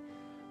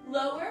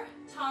 Lower.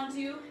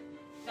 Tendu.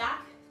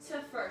 Back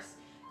to first.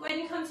 Go ahead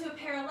and come to a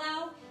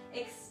parallel.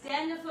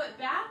 Extend the foot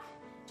back.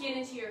 Get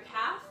into your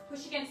calf.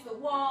 Push against the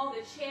wall,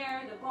 the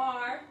chair, the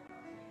bar.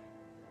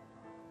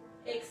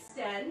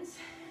 extend,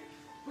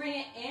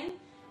 bring it in,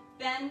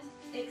 bend,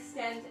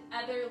 extend,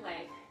 other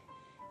leg.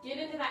 Get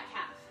into that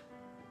calf.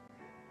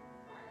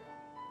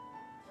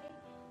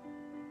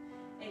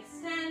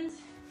 Extend,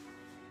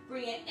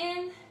 bring it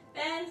in,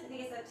 bend. I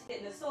think it's up to get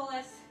in the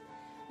soleus.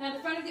 Now the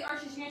front of the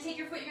arches, you're gonna take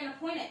your foot, you're gonna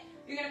point it.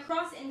 You're gonna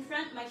cross it in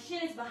front. My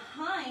shin is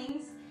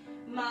behind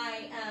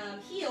my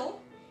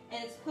heel,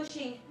 and it's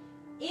pushing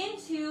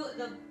into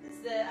the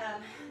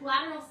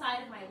lateral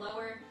side of my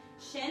lower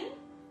shin,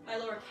 my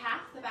lower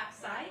calf, the back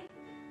side.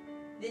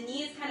 The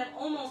knee is kind of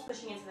almost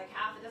pushing into the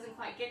calf. It doesn't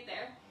quite get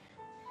there.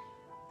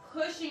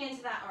 Pushing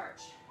into that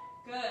arch.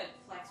 Good.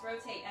 Flex,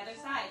 rotate, other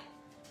side.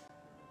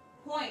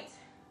 Point,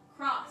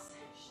 cross,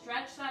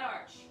 stretch that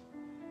arch.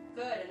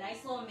 Good. A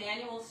nice little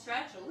manual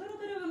stretch. A little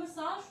bit of a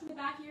massage from the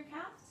back of your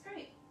calf. It's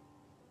great.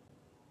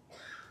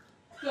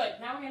 Good.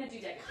 Now we're going to do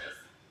dégagés.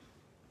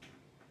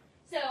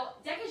 So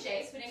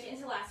dégagés, we didn't get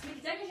into last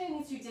week. Dégagé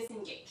means to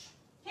disengage.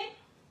 Okay?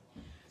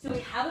 So we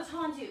have a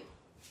tendu.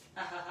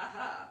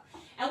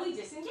 And we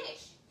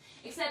disengage.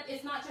 Except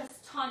it's not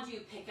just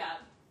tendu, pick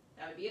up.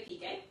 That would be a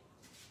piqué.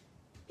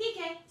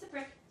 Piqué, it's a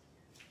prick.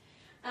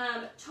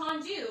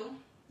 Tendu,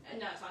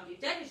 not tendu,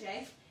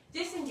 dégagé,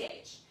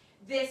 disengage.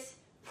 This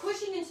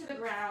pushing into the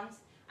ground,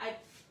 I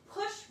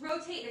push,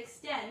 rotate,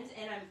 extend,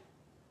 and I'm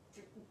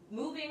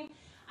moving.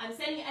 I'm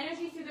sending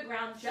energy through the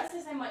ground just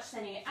as much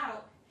sending it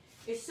out,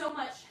 is so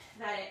much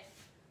that it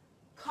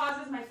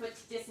causes my foot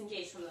to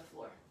disengage from the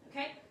floor.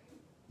 Okay?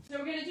 So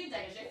we're going to do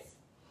dégagés.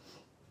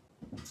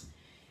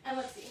 And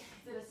let's see,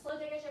 is it a slow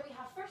dégagé we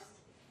have first?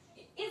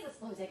 It is a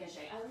slow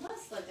dégagé. I love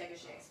slow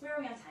dégagés. Where are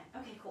we on time?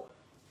 Okay, cool.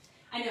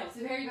 I know, it's a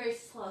very, very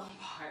slow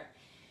part.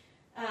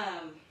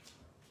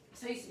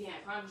 So I used to be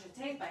at grand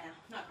jetés by now.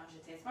 Not grand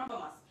jetés, grand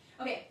pas.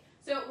 Okay,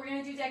 so we're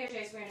going to do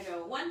dégagés. We're going to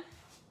go one,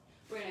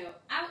 we're going to go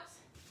out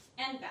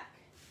and back.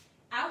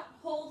 Out,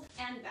 hold,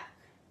 and back.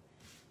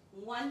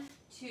 1,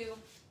 2,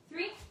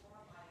 3.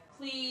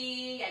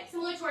 Plie.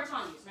 Similar to our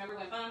tendus. Remember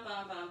when bum,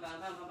 bum, bum, bum,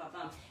 bum, bum, bum,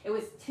 bum. It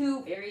was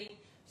 2 very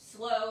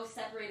slow,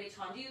 separated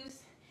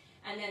tendus,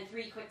 and then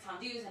 3 quick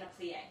tendus and a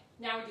plie.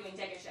 Now we're doing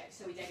dégagé.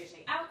 So we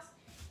dégagé out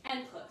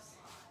and close.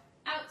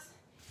 Out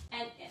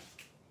and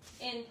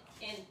in. In,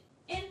 in,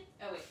 in.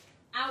 Oh wait.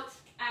 Out,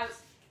 out,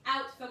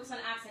 out. Focus on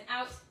accent.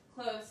 Out,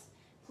 close,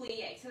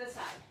 plie. To the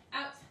side.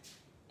 Out,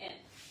 in.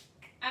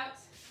 Out,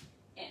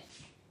 in.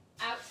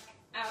 Out,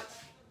 out,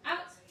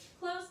 out.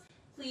 Close,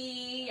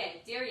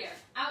 plie. Derriere.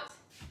 Out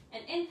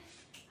and in.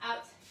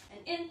 Out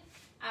and in.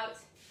 Out.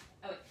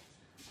 Oh wait.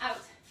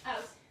 Out,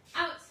 out,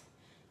 out.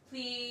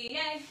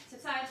 Plie. To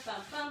side.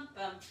 Bum, bum,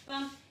 bum,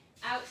 bum.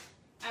 Out,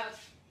 out,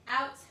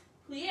 out.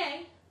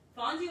 Plie.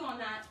 Fondu on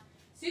that.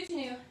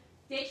 Soutenu.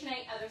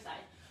 Déchaîné, other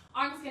side.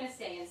 Arms going to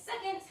stay in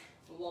second.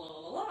 La, la,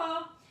 la, la,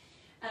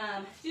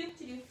 la. Do.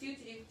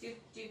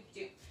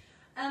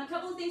 A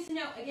couple of things to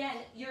note. Again,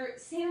 your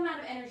same amount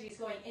of energy is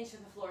going into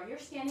the floor. Your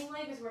standing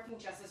leg is working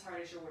just as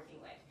hard as your working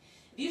leg.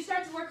 If you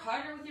start to work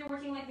harder with your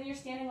working leg than your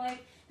standing leg,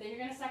 then you're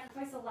going to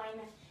sacrifice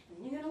alignment, and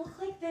then you're going to look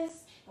like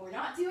this. And we're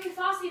not doing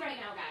Fosse right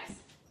now, guys.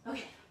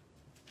 Okay.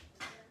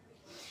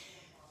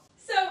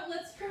 So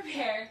let's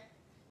prepare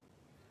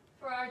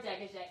for our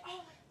dégagé.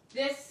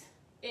 This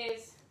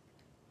is,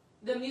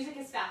 the music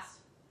is fast.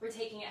 We're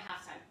taking it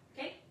halftime,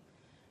 okay?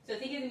 So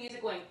think of the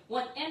music going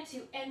 1 and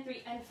 2 and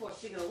 3 and 4.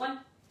 So we go 1,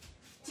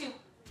 2,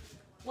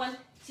 1,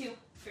 2,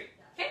 3,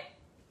 okay?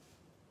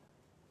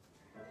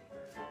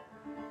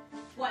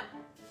 1,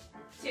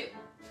 2,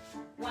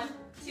 1,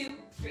 2,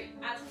 3.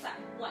 Out to the side.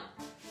 1,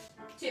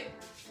 2.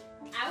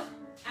 Out,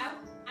 out,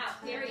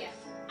 out. There you go.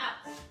 Out,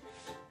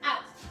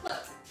 out,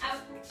 close.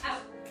 Out,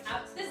 out,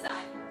 out to the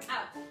side.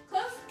 Out,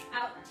 close,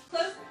 out,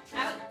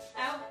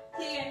 out.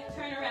 Plie,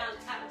 turn around,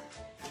 out,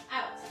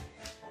 out.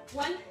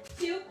 1,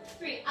 2,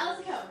 3. Out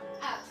the cone.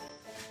 Out,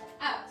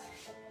 out,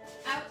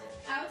 out,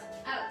 out,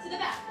 out to the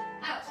back.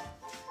 Out,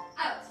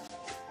 out,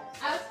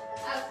 out,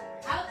 out,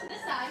 out to the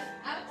side.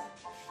 Out,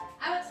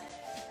 out,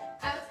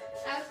 out,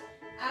 out,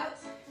 out.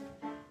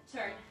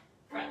 Turn,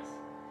 front.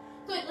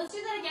 Good. Let's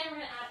do that again. We're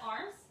going to add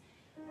arms.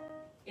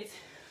 It's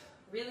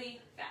really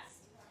fast.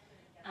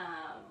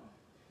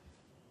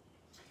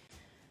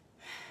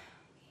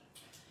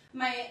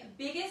 My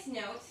biggest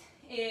note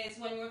is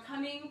when we're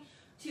coming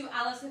to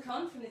à la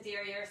seconde from the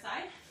derriere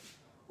side.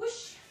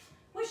 Whoosh,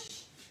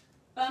 whoosh,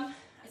 bum.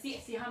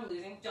 See how I'm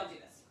losing? Don't do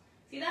this.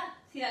 See that?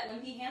 See that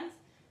limpy hand?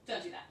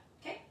 Don't do that,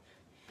 okay?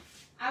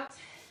 Out,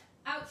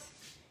 out,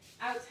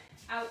 out,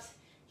 out,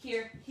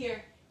 here,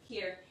 here,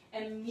 here.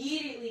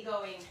 Immediately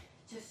going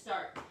to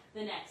start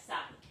the next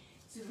side.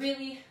 It's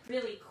really,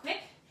 really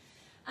quick,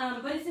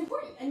 but it's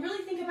important. And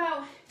really think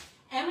about,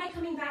 am I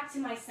coming back to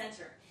my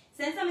center?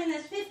 Since I'm in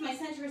this fifth, my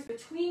center is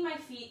between my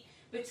feet,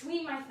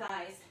 between my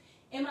thighs.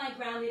 Am I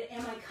grounded?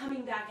 Am I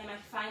coming back? Am I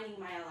finding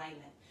my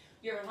alignment?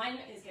 Your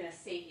alignment is going to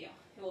save you.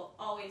 It will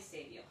always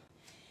save you.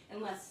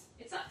 Unless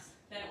it sucks,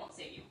 then it won't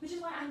save you, which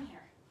is why I'm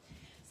here.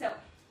 So,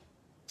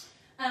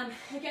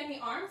 again, the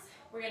arms,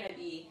 we're going to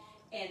be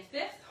in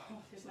fifth. Oh,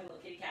 there's my little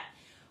kitty cat.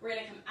 We're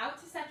going to come out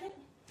to second,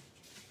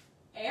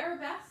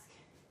 arabesque,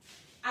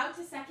 out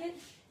to second,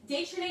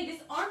 Détourner,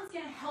 this arm's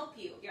going to help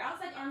you. Your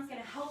outside arm's going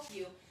to help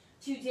you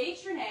to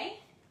détourner,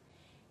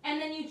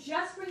 and then you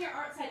just bring your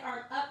outside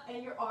arm up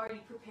and you're already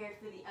prepared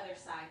for the other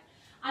side.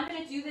 I'm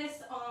going to do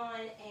this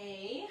on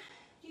a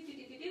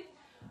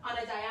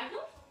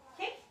diagonal,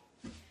 okay?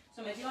 So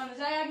I'm going to do it on the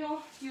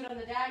diagonal, do it on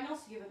the diagonal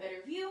so you have a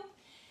better view.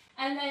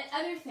 And then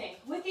other thing,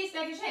 with these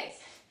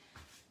dégagés,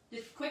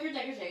 the quicker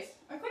dégagés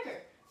are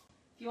quicker.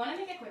 If you want to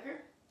make it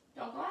quicker,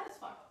 don't go out as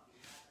far.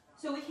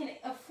 So we can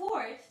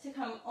afford to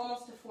come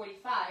almost to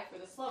 45 for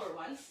the slower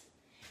ones,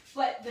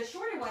 but the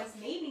shorter ones,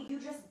 maybe you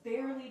just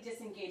barely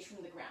disengage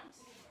from the ground.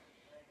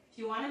 If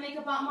you want to make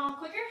a battement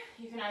quicker,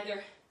 you can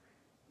either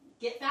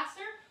get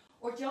faster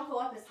or don't go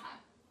up as high.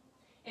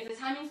 If the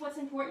timing's what's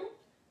important,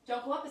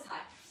 don't go up as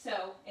high.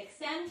 So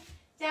extend,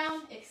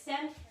 down,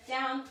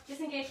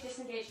 disengage,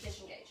 disengage,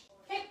 disengage.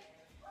 Okay?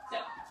 So,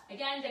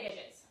 again,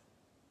 dégagés.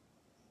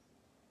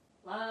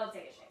 Love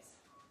dégagés.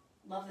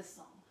 Love this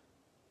song.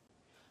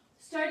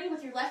 Starting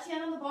with your left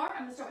hand on the bar,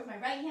 I'm going to start with my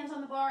right hand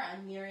on the bar.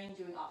 I'm mirroring,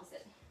 doing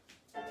opposite.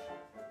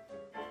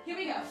 Here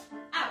we go.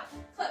 Out,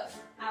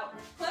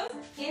 close,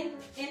 in,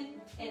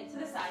 to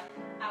the side.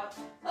 Out,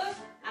 close,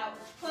 out,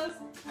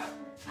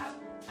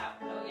 out.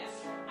 Oh yes.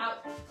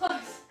 Out,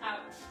 close,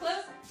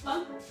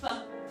 bump,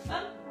 bump,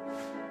 bump.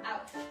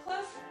 Out,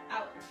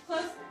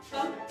 close,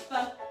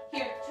 bump.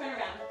 Here, turn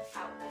around.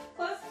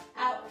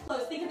 Out,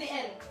 close. Think of the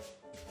end.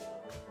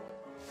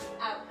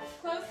 Out,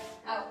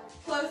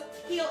 close,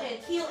 heel in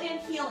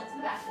to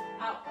the back.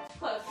 Out,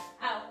 close,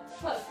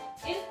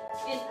 in,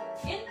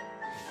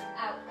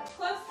 out,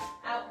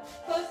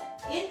 close,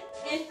 in,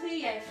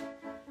 plie.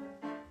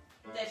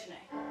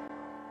 Déjeuner.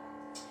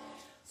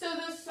 So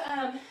those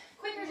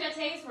quicker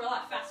jetés were a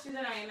lot faster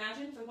than I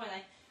imagined from when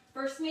I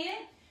first made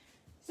it.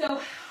 So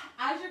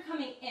as you're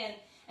coming in,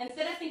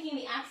 instead of thinking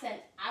the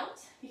accent out,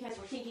 because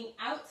we're thinking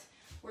out,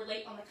 we're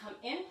late on the come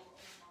in,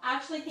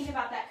 actually think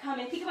about that come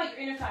in. Think about your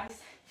inner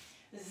thighs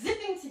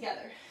zipping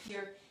together.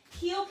 Your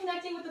heel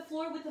connecting with the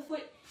floor with the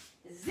foot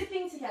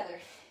zipping together.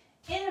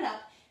 In and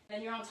up,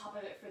 then you're on top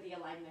of it for the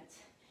alignment.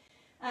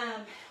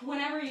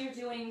 Whenever you're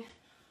doing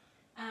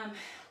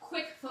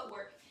quick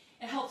footwork,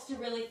 it helps to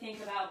really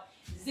think about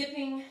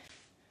zipping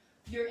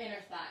your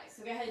inner thighs.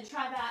 So go ahead and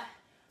try that.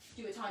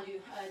 Do a tendu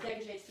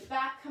dégagé to the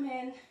back, come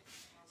in,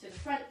 to the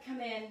front,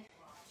 come in,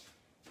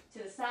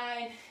 to the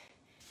side.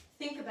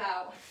 Think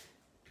about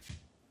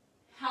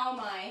how am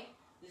I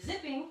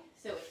zipping,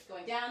 so it's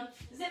going down,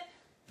 zip,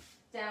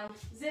 out,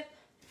 zip,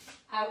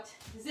 out,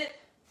 zip,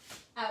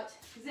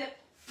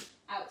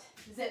 out,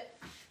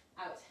 zip,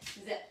 out,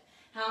 zip.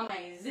 How am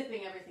I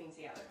zipping everything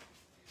together?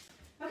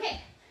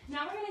 Okay,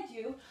 now we're going to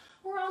do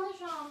rond de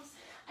jambes.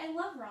 I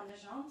love rond de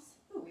jambes.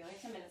 Ooh, we only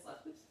have 10 minutes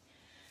left. Oops.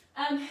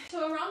 So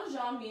a rond de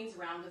jambe means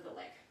round of the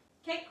leg.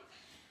 Okay?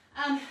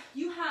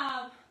 You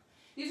have,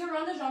 these are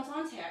rond de jambes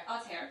en terre. A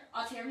terre.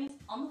 A terre means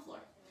on the floor.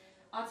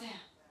 A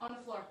terre, on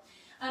the floor.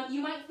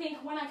 You might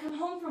think when I come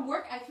home from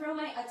work, I throw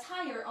my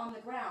attire on the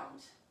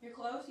ground. Your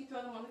clothes, you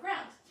throw them on the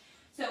ground.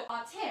 So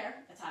a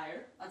terre,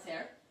 attire, a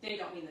terre, they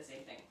don't mean the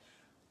same thing.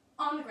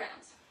 On the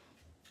ground.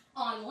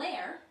 En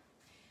l'air,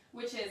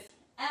 which is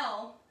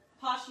L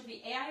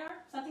apostrophe A-I-R,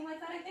 something like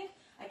that, I think.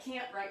 I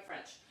can't write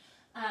French.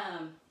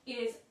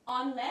 Is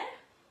en l'air,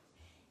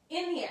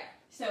 in the air.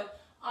 So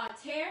a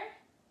terre,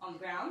 on the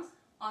ground,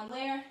 en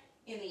l'air,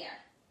 in the air.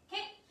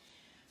 Okay?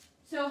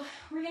 So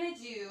we're going to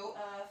do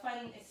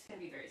fun, it's going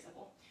to be very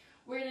simple.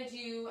 We're going to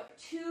do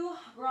 2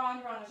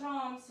 grand rond de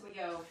jambes. So we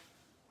go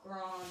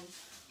grand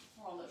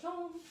rond de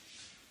jambes,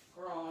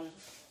 grand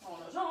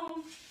rond de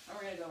jambes. And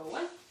we're going to go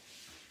 1,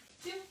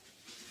 2,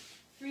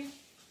 3,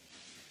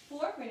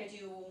 4. We're going to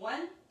do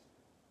 1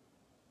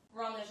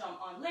 rond de jambe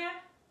en l'air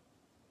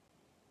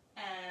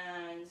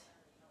and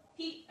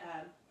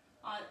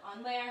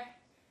en l'air,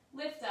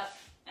 lift up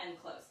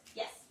and close.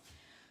 Yes.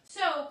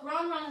 So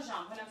grand rond de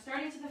jambe. When I'm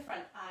starting to the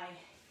front, I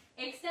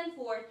extend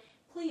forward,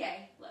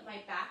 plie, let my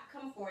back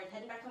come forward,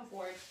 head and back come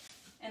forward,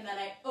 and then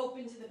I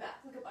open to the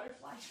back like a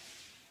butterfly.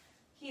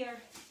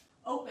 Here,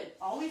 open,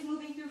 always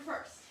moving through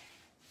first.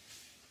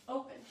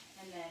 Open,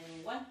 and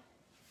then 1,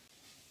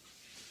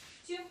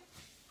 2,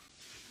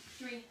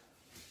 3,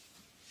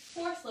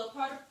 4, slow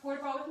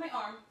port-de-bras with my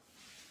arm,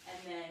 and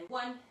then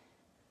 1,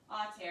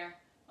 a terre,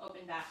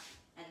 open back,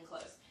 and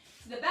close.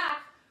 To the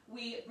back,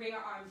 we bring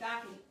our arm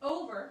back and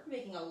over,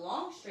 making a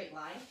long straight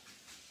line,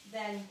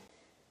 then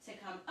to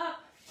come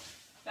up,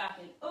 back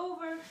and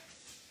over,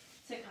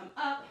 to come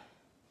up.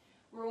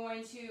 We're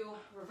going to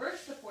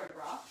reverse the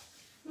port-de-bras,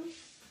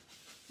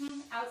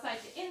 outside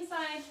to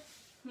inside,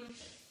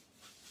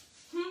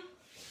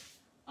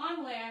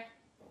 en l'air,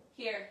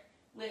 here,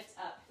 lift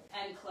up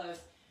and close.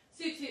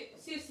 Soutenu,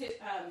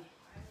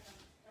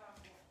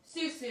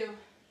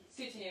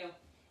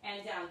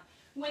 and down.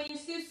 When you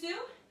susu,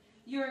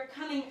 you're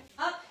coming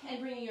up and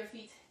bringing your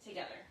feet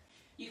together.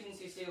 You can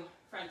susu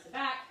front to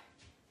back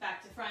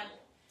to front,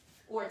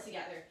 or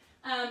together.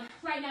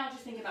 Right now,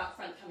 just think about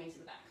front coming to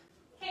the back.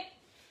 Okay?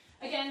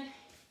 Again,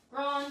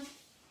 grand,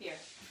 here.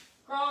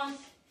 Grand,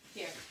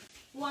 here.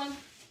 1,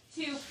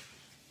 2,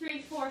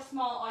 3, 4,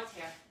 small, a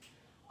terre.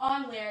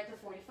 On layer at the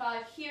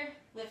 45. Here,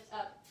 lift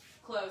up,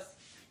 close,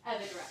 other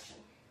direction.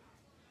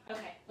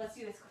 Okay, let's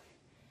do this quick.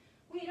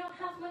 We don't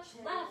have much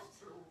left.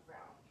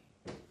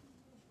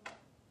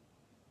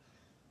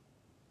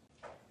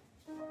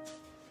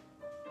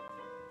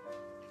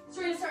 So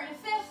we're going to start in a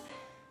fifth.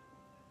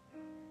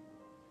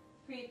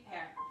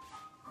 Prepare.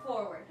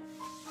 Forward.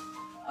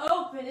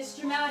 Open, it's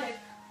dramatic.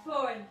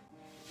 Forward.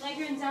 Like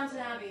you're in Downton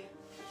Abbey.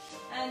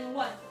 And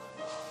 1,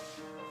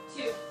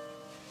 2,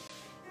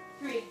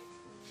 3,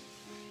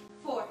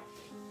 4.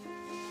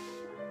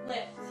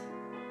 Lift.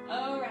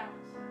 Around.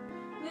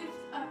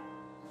 Lift up.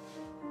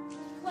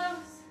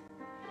 Close.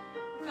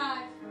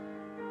 5,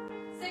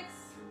 6,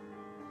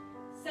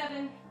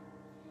 7,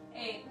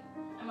 8.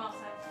 I'm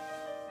offside.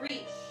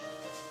 Reach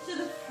to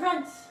the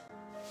front.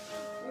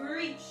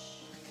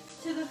 Reach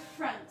to the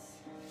front.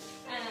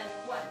 And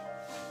 1,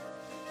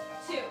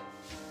 2,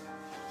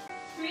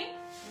 3,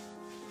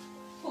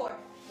 4.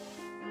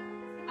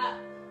 Up.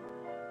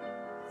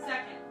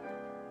 Second.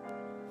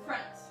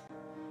 Front.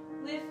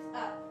 Lift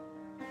up.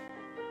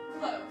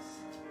 Close.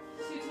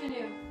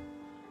 Soutenu.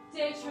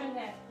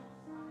 Détourné.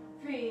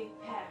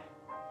 Prepare.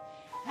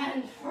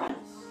 And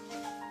front.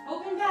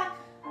 Open back.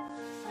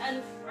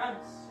 And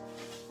front.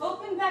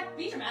 Open back.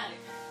 Be dramatic.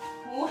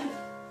 1,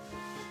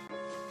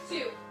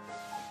 2,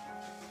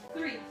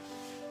 3,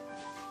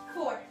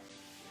 4.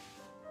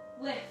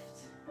 Lift.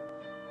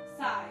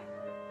 Side.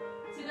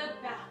 To the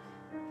back.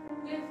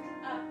 Lift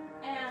up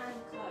and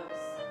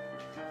close.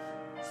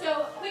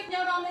 So, quick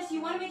note on this,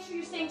 you want to make sure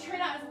you're staying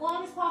turned out as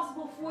long as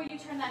possible before you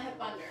turn that hip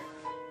under.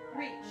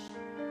 Reach.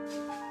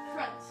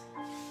 Front.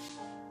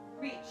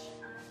 Reach.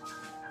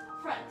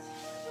 Front.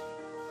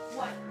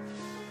 1,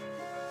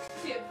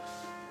 2,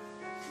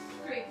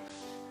 3,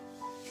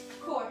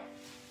 4.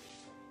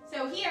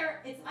 So here,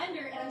 it's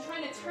under, and I'm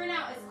trying to turn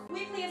out as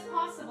quickly as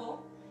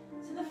possible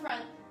to the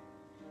front.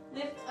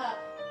 Lift up.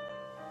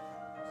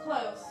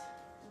 Close.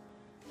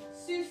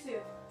 Susu.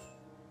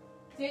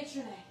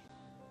 Détourné.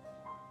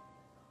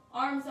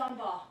 Arms en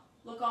bas.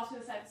 Look off to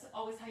the side. It's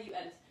always how you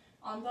end.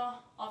 En bas,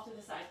 off to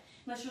the side.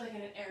 Unless you're like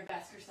in an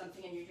arabesque or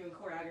something and you're doing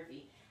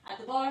choreography. At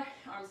the bar,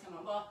 arms come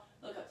en bas,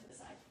 look up to the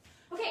side.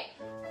 Okay.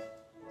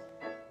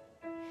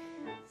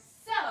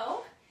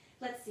 So,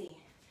 let's see.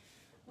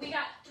 We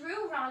got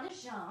through rond de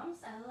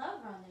jambes. I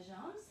love rond de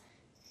jambes.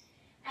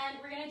 And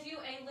we're going to do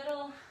a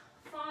little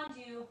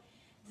fondue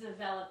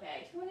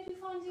developpe. Do you want to do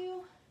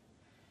fondue?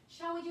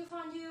 Shall we do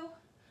fondue?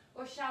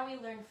 Or shall we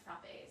learn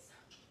frappes?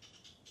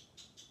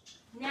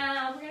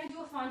 Now, we're going to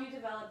do a fondue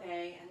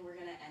developpe, and we're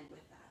going to end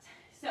with that.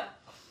 So,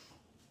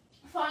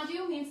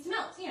 fondue means to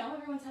melt. You know,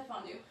 everyone's had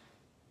fondue.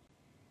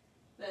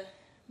 The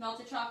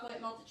melted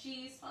chocolate, melted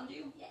cheese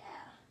fondue.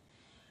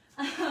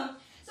 Yeah.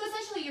 So,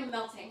 essentially, you're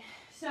melting.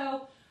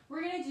 So,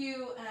 we're going to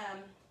do,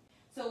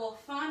 so we'll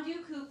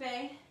fondue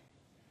coupe,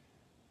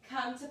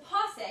 come to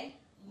passe,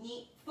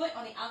 knee, foot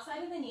on the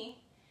outside of the knee,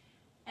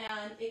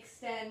 and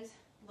extend,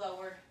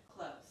 lower,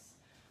 close.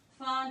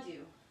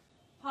 Fondue,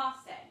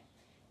 passe,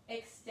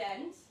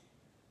 extend,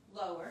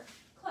 lower,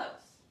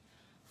 close.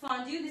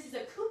 Fondue, this is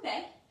a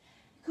coupe.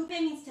 Coupe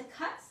means to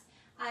cut.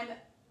 I'm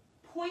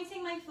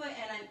pointing my foot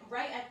and I'm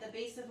right at the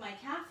base of my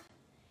calf.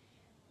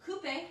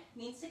 Coupe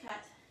means to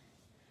cut.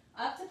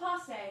 Up to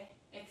passe,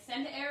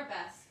 extend to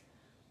arabesque,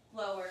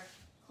 lower,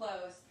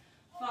 close.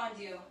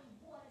 Fondue,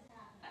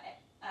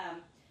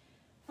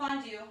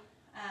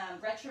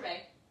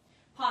 retrograde.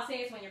 Passe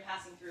is when you're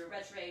passing through.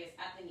 Retrograde is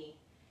at the knee.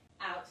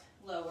 Out,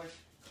 lower,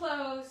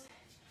 close.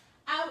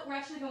 Out, we're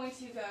actually going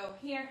to go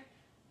here.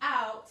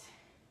 Out,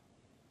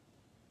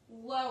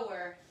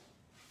 lower,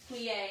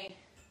 plie,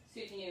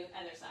 soutenu,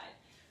 other side.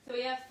 So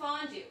we have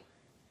fondue,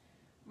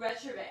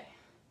 retrograde,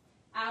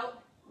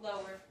 out,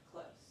 lower,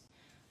 close.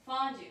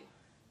 Fondue,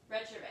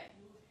 retrograde,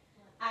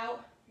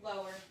 out,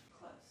 lower,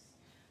 close.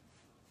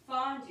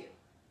 Fondue,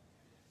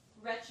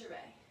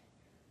 retrograde,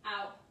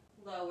 out,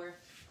 lower,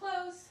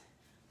 close.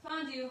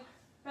 Fondue,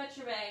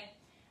 retrograde,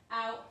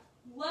 out,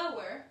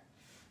 lower,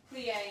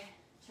 plie,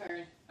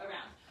 turn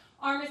around.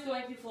 Arm is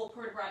going through full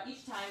port de bras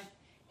each time.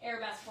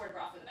 Arabesque port de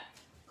bras for the back.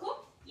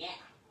 Cool? Yeah.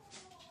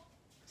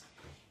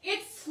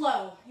 It's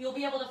slow. You'll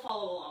be able to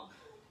follow along.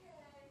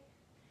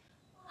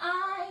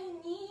 I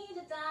need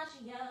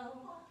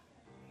adagio.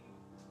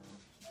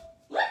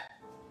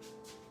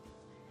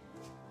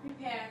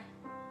 Prepare.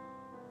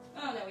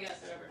 Oh no, we gotta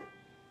start over.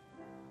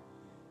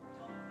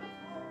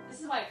 This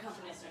is why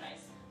accompanists are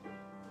nice.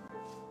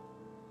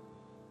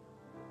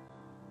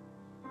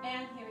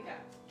 And here we go.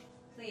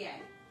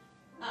 Plie.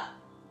 Up.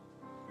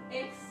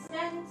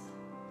 Extend.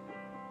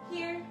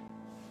 Here.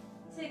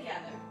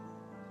 Together.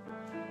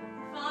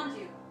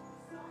 Fondue.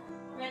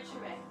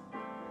 Retrograde.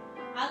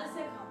 À la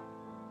seconde.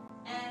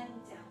 And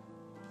down.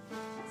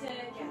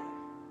 Together.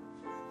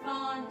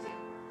 Fondue.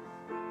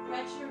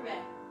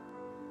 Retrograde.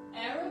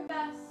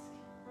 Arabesque.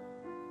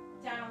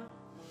 Down.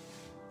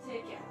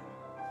 Together.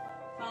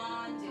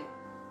 Fondue.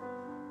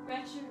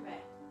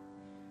 Retrograde.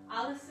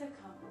 À la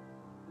seconde.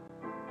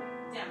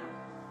 Down.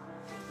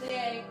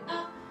 Plie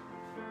up.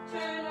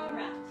 Turn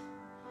around.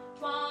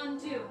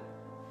 Fondue.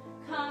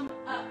 come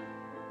up,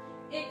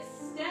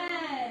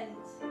 extend,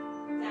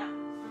 down,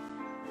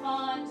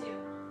 fondue,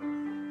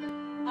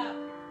 up,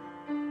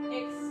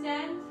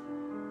 extend,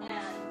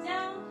 and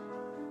down,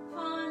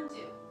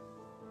 fondue,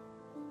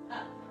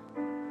 up,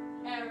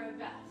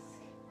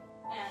 arabesque,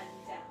 and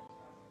down,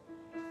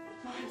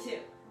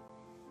 fondue,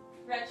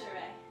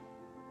 retrouvé,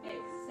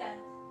 extend,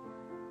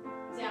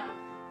 down,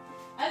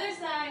 other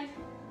side,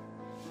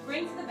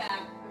 bring to the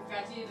back, we've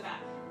got to do the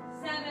back,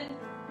 7,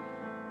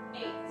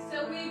 8,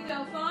 so we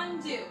go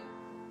fondue,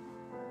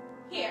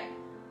 here,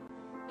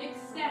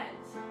 extend,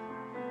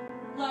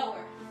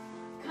 lower,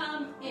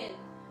 come in,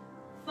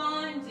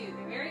 fondue,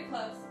 they're very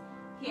close,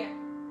 here,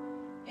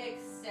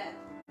 extend,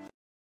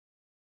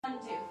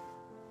 fondue,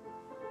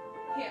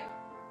 here,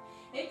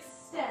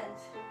 extend,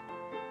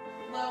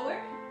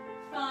 lower,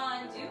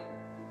 fondue,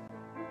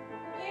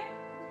 here,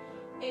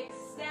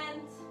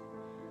 extend,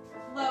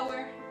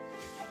 lower,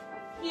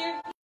 here,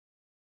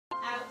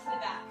 out to the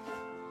back,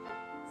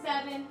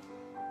 7,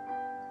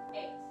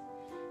 8,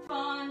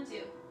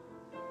 fondue,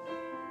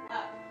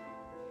 up,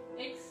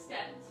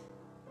 extend,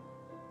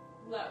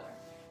 lower,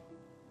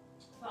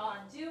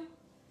 fondue,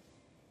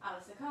 out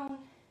of the cone,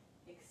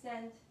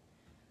 extend,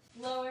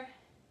 lower,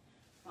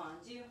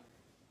 fondue,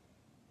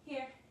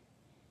 here,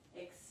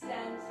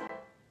 extend,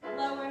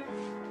 lower,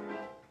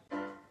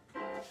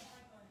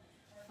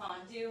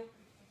 fondue,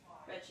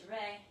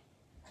 retrouvé,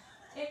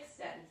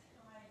 extend,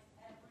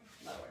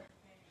 lower.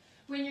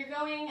 When you're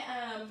going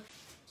à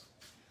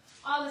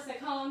la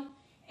cone,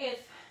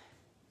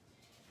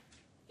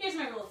 here's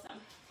my rule of thumb.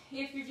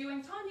 If you're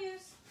doing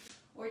tendus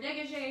or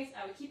dégagés,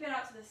 I would keep it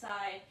out to the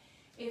side.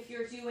 If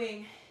you're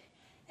doing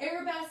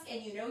arabesque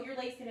and you know your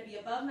leg's going to be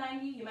above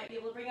 90, you might be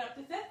able to bring it up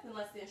to 5th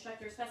unless the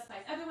instructor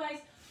specifies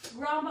otherwise.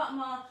 Grand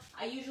battement,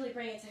 I usually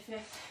bring it to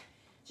 5th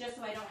just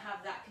so I don't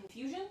have that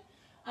confusion.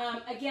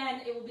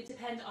 Again, it will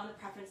depend on the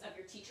preference of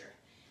your teacher.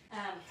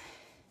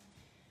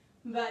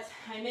 But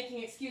I'm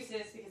making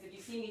excuses because if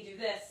you see me do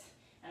this,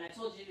 and I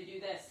told you to do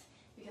this,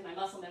 because my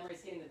muscle memory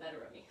is getting the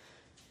better of me,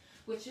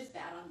 which is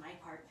bad on my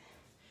part.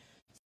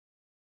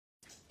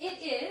 It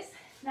is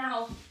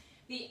now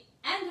the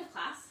end of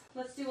class.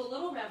 Let's do a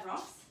little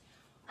reverence.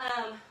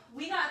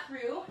 We got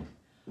through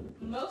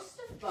most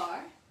of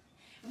barre.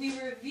 We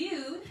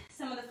reviewed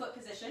some of the foot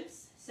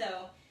positions.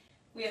 So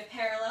we have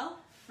parallel,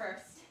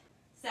 first,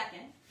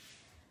 second,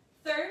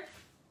 third,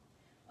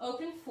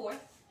 open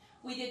fourth.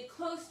 We did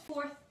closed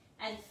fourth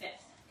and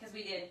fifth, because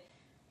we did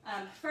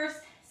first,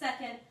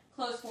 second,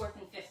 closed fourth,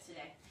 and fifth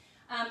today.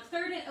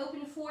 Third and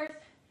open fourth.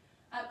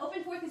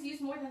 Open fourth is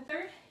used more than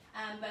third,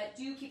 but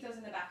do keep those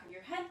in the back of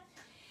your head.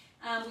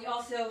 We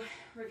also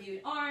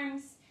reviewed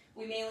arms.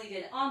 We mainly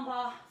did en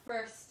bas,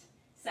 first,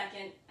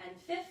 second, and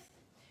fifth.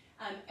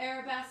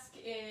 Arabesque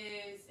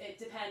it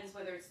depends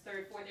whether it's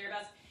third, fourth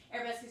arabesque.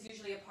 Arabesque is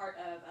usually a part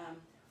of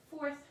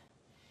fourth.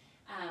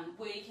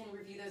 We can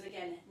review those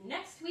again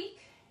next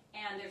week,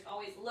 and there's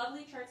always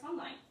lovely charts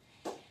online.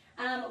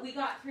 We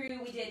got through,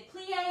 we did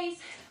pliés,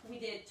 we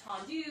did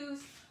tendus,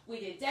 we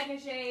did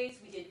dégagés,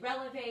 we did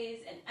relevés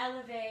and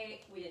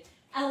élevés, we did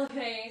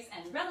élevés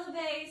and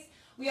relevés.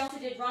 We also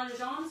did rond de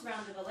jambes,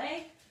 round de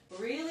ballet,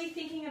 really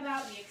thinking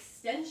about the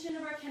extension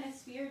of our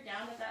kinesphere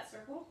down at that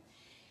circle.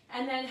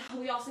 And then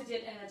we also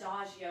did an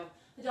adagio.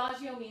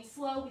 Adagio means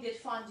slow. We did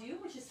fondue,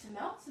 which is to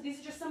melt. So these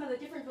are just some of the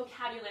different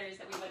vocabularies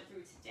that we went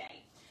through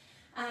today.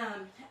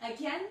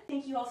 Again,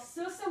 thank you all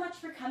so much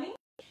for coming.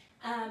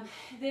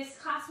 This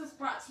class was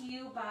brought to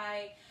you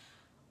by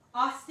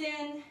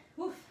Austin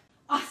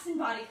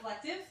Body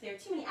Collective. There are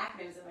too many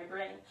acronyms in my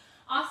brain.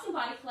 Austin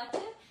Body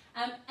Collective.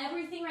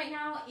 Everything right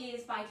now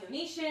is by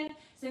donation.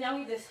 So now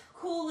we have this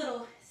cool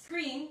little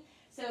screen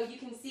so you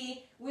can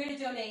see where to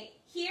donate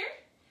here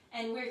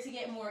and where to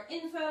get more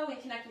info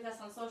and connect with us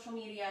on social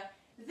media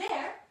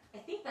there. I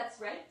think that's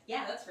right.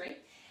 Yeah, that's right.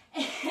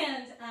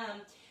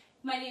 And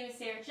my name is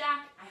Sarah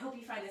Jack. I hope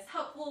you find this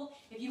helpful.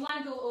 If you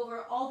want to go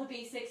over all the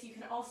basics, you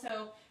can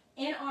also,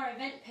 in our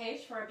event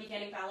page for our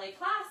beginning ballet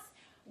class,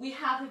 we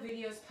have the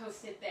videos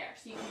posted there.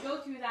 So you can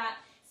go through that,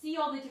 see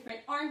all the different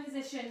arm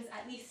positions,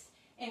 at least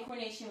in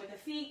coordination with the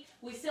feet.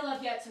 We still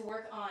have yet to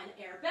work on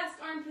arabesque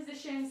arm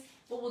positions,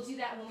 but we'll do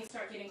that when we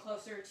start getting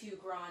closer to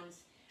grand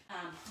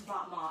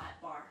battement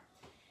at barre.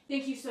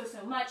 Thank you so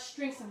much.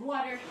 Drink some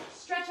water,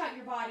 stretch out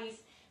your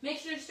bodies. Make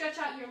sure to stretch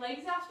out your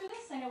legs after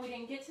this. I know we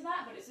didn't get to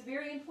that, but it's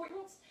very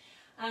important.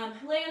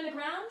 Lay on the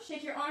ground,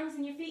 shake your arms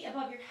and your feet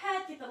above your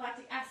head, get the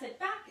lactic acid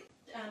back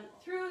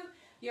through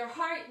your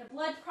heart, the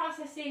blood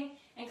processing,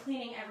 and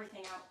cleaning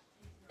everything out.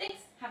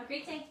 Thanks. Have a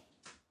great day.